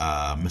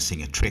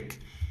missing a trick,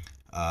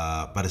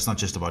 but it's not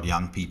just about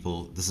young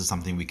people. This is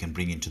something we can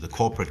bring into the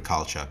corporate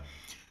culture.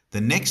 The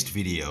next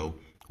video,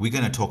 we're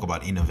going to talk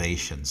about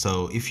innovation.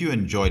 So if you're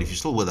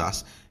still with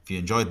us, if you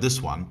enjoyed this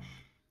one,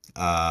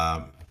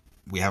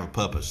 we have a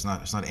purpose.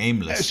 It's not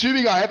aimless.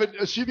 Assuming I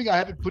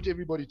haven't put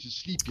everybody to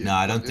sleep yet. No,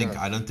 I don't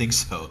think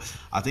so.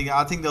 I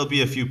think there'll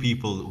be a few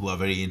people who are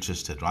very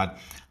interested, right?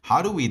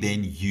 How do we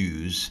then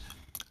use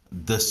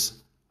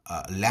this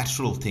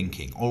lateral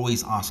thinking,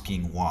 always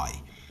asking why,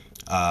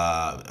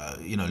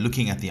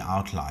 looking at the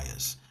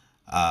outliers,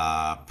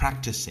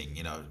 practicing,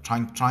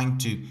 trying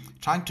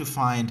to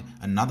find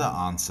another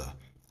answer,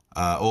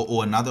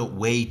 or another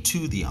way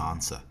to the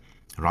answer,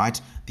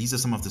 right? These are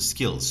some of the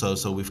skills.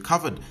 So we've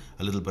covered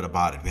a little bit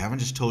about it. We haven't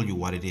just told you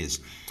what it is.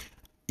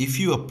 If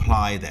you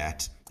apply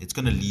that, it's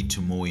going to lead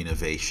to more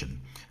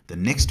innovation. The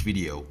next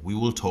video, we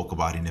will talk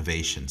about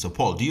innovation. So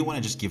Paul, do you want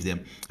to just give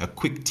them a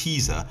quick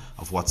teaser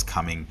of what's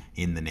coming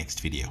in the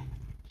next video?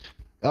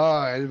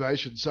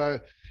 Innovation.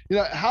 So,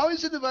 how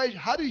is innovation?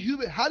 How do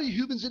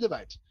humans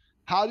innovate?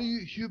 How do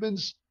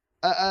humans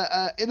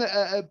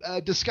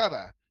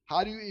discover?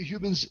 How do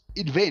humans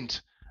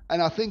invent?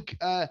 And I think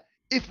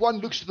if one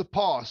looks to the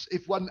past,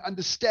 if one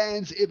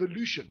understands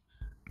evolution,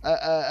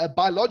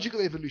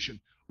 biological evolution,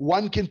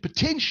 one can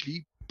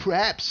potentially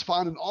perhaps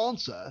find an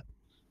answer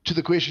to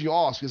the question you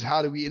ask, is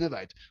how do we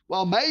innovate?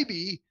 Well,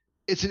 maybe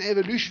it's an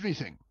evolutionary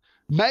thing.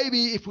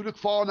 Maybe if we look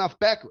far enough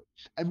backward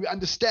and we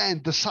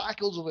understand the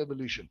cycles of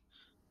evolution,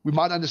 we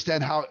might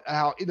understand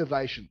how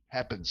innovation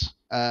happens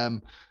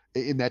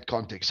in that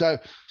context. So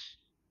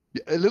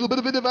a little bit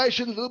of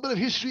innovation, a little bit of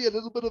history, a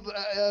little bit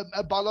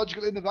of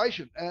biological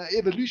innovation,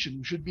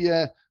 evolution should be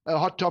a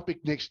hot topic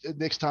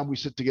next time we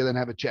sit together and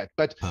have a chat.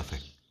 But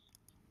perfect.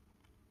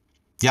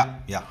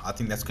 Yeah, I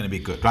think that's going to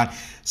be good, right?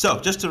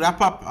 So just to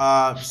wrap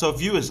up, so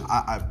viewers,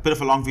 a bit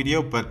of a long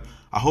video, but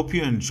I hope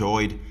you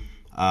enjoyed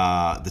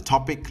the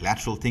topic,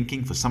 lateral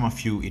thinking. For some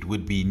of you, it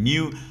would be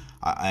new,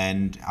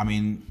 and I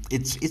mean,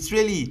 it's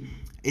really,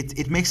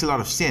 it makes a lot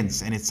of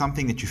sense, and it's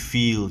something that you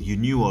feel you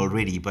knew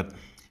already, but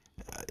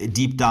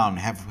deep down,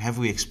 have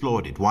we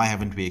explored it? Why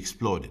haven't we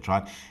explored it,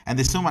 right? And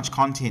there's so much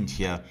content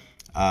here.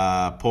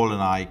 Paul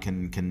and I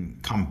can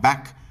come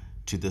back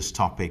to this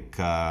topic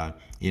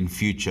in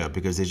future,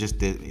 because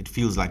it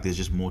feels like there's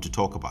just more to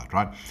talk about,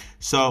 right?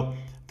 So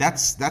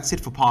that's it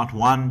for part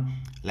one,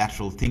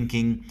 lateral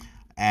thinking,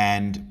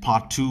 and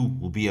part two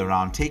will be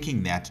around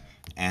taking that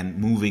and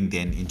moving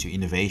then into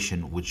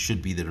innovation, which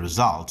should be the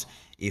result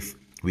if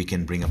we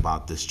can bring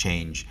about this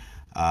change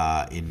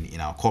in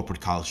our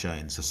corporate culture,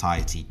 in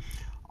society,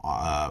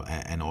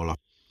 and all of.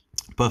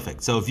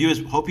 Perfect. So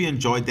viewers, hope you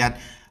enjoyed that.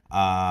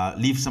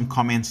 Leave some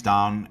comments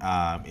down,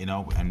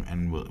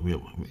 and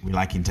we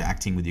like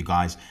interacting with you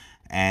guys.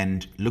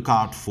 And look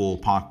out for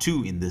part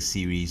two in this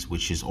series,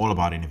 which is all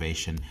about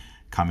innovation,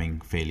 coming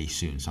fairly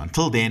soon. So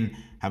until then,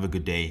 have a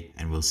good day,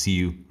 and we'll see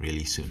you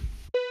really soon.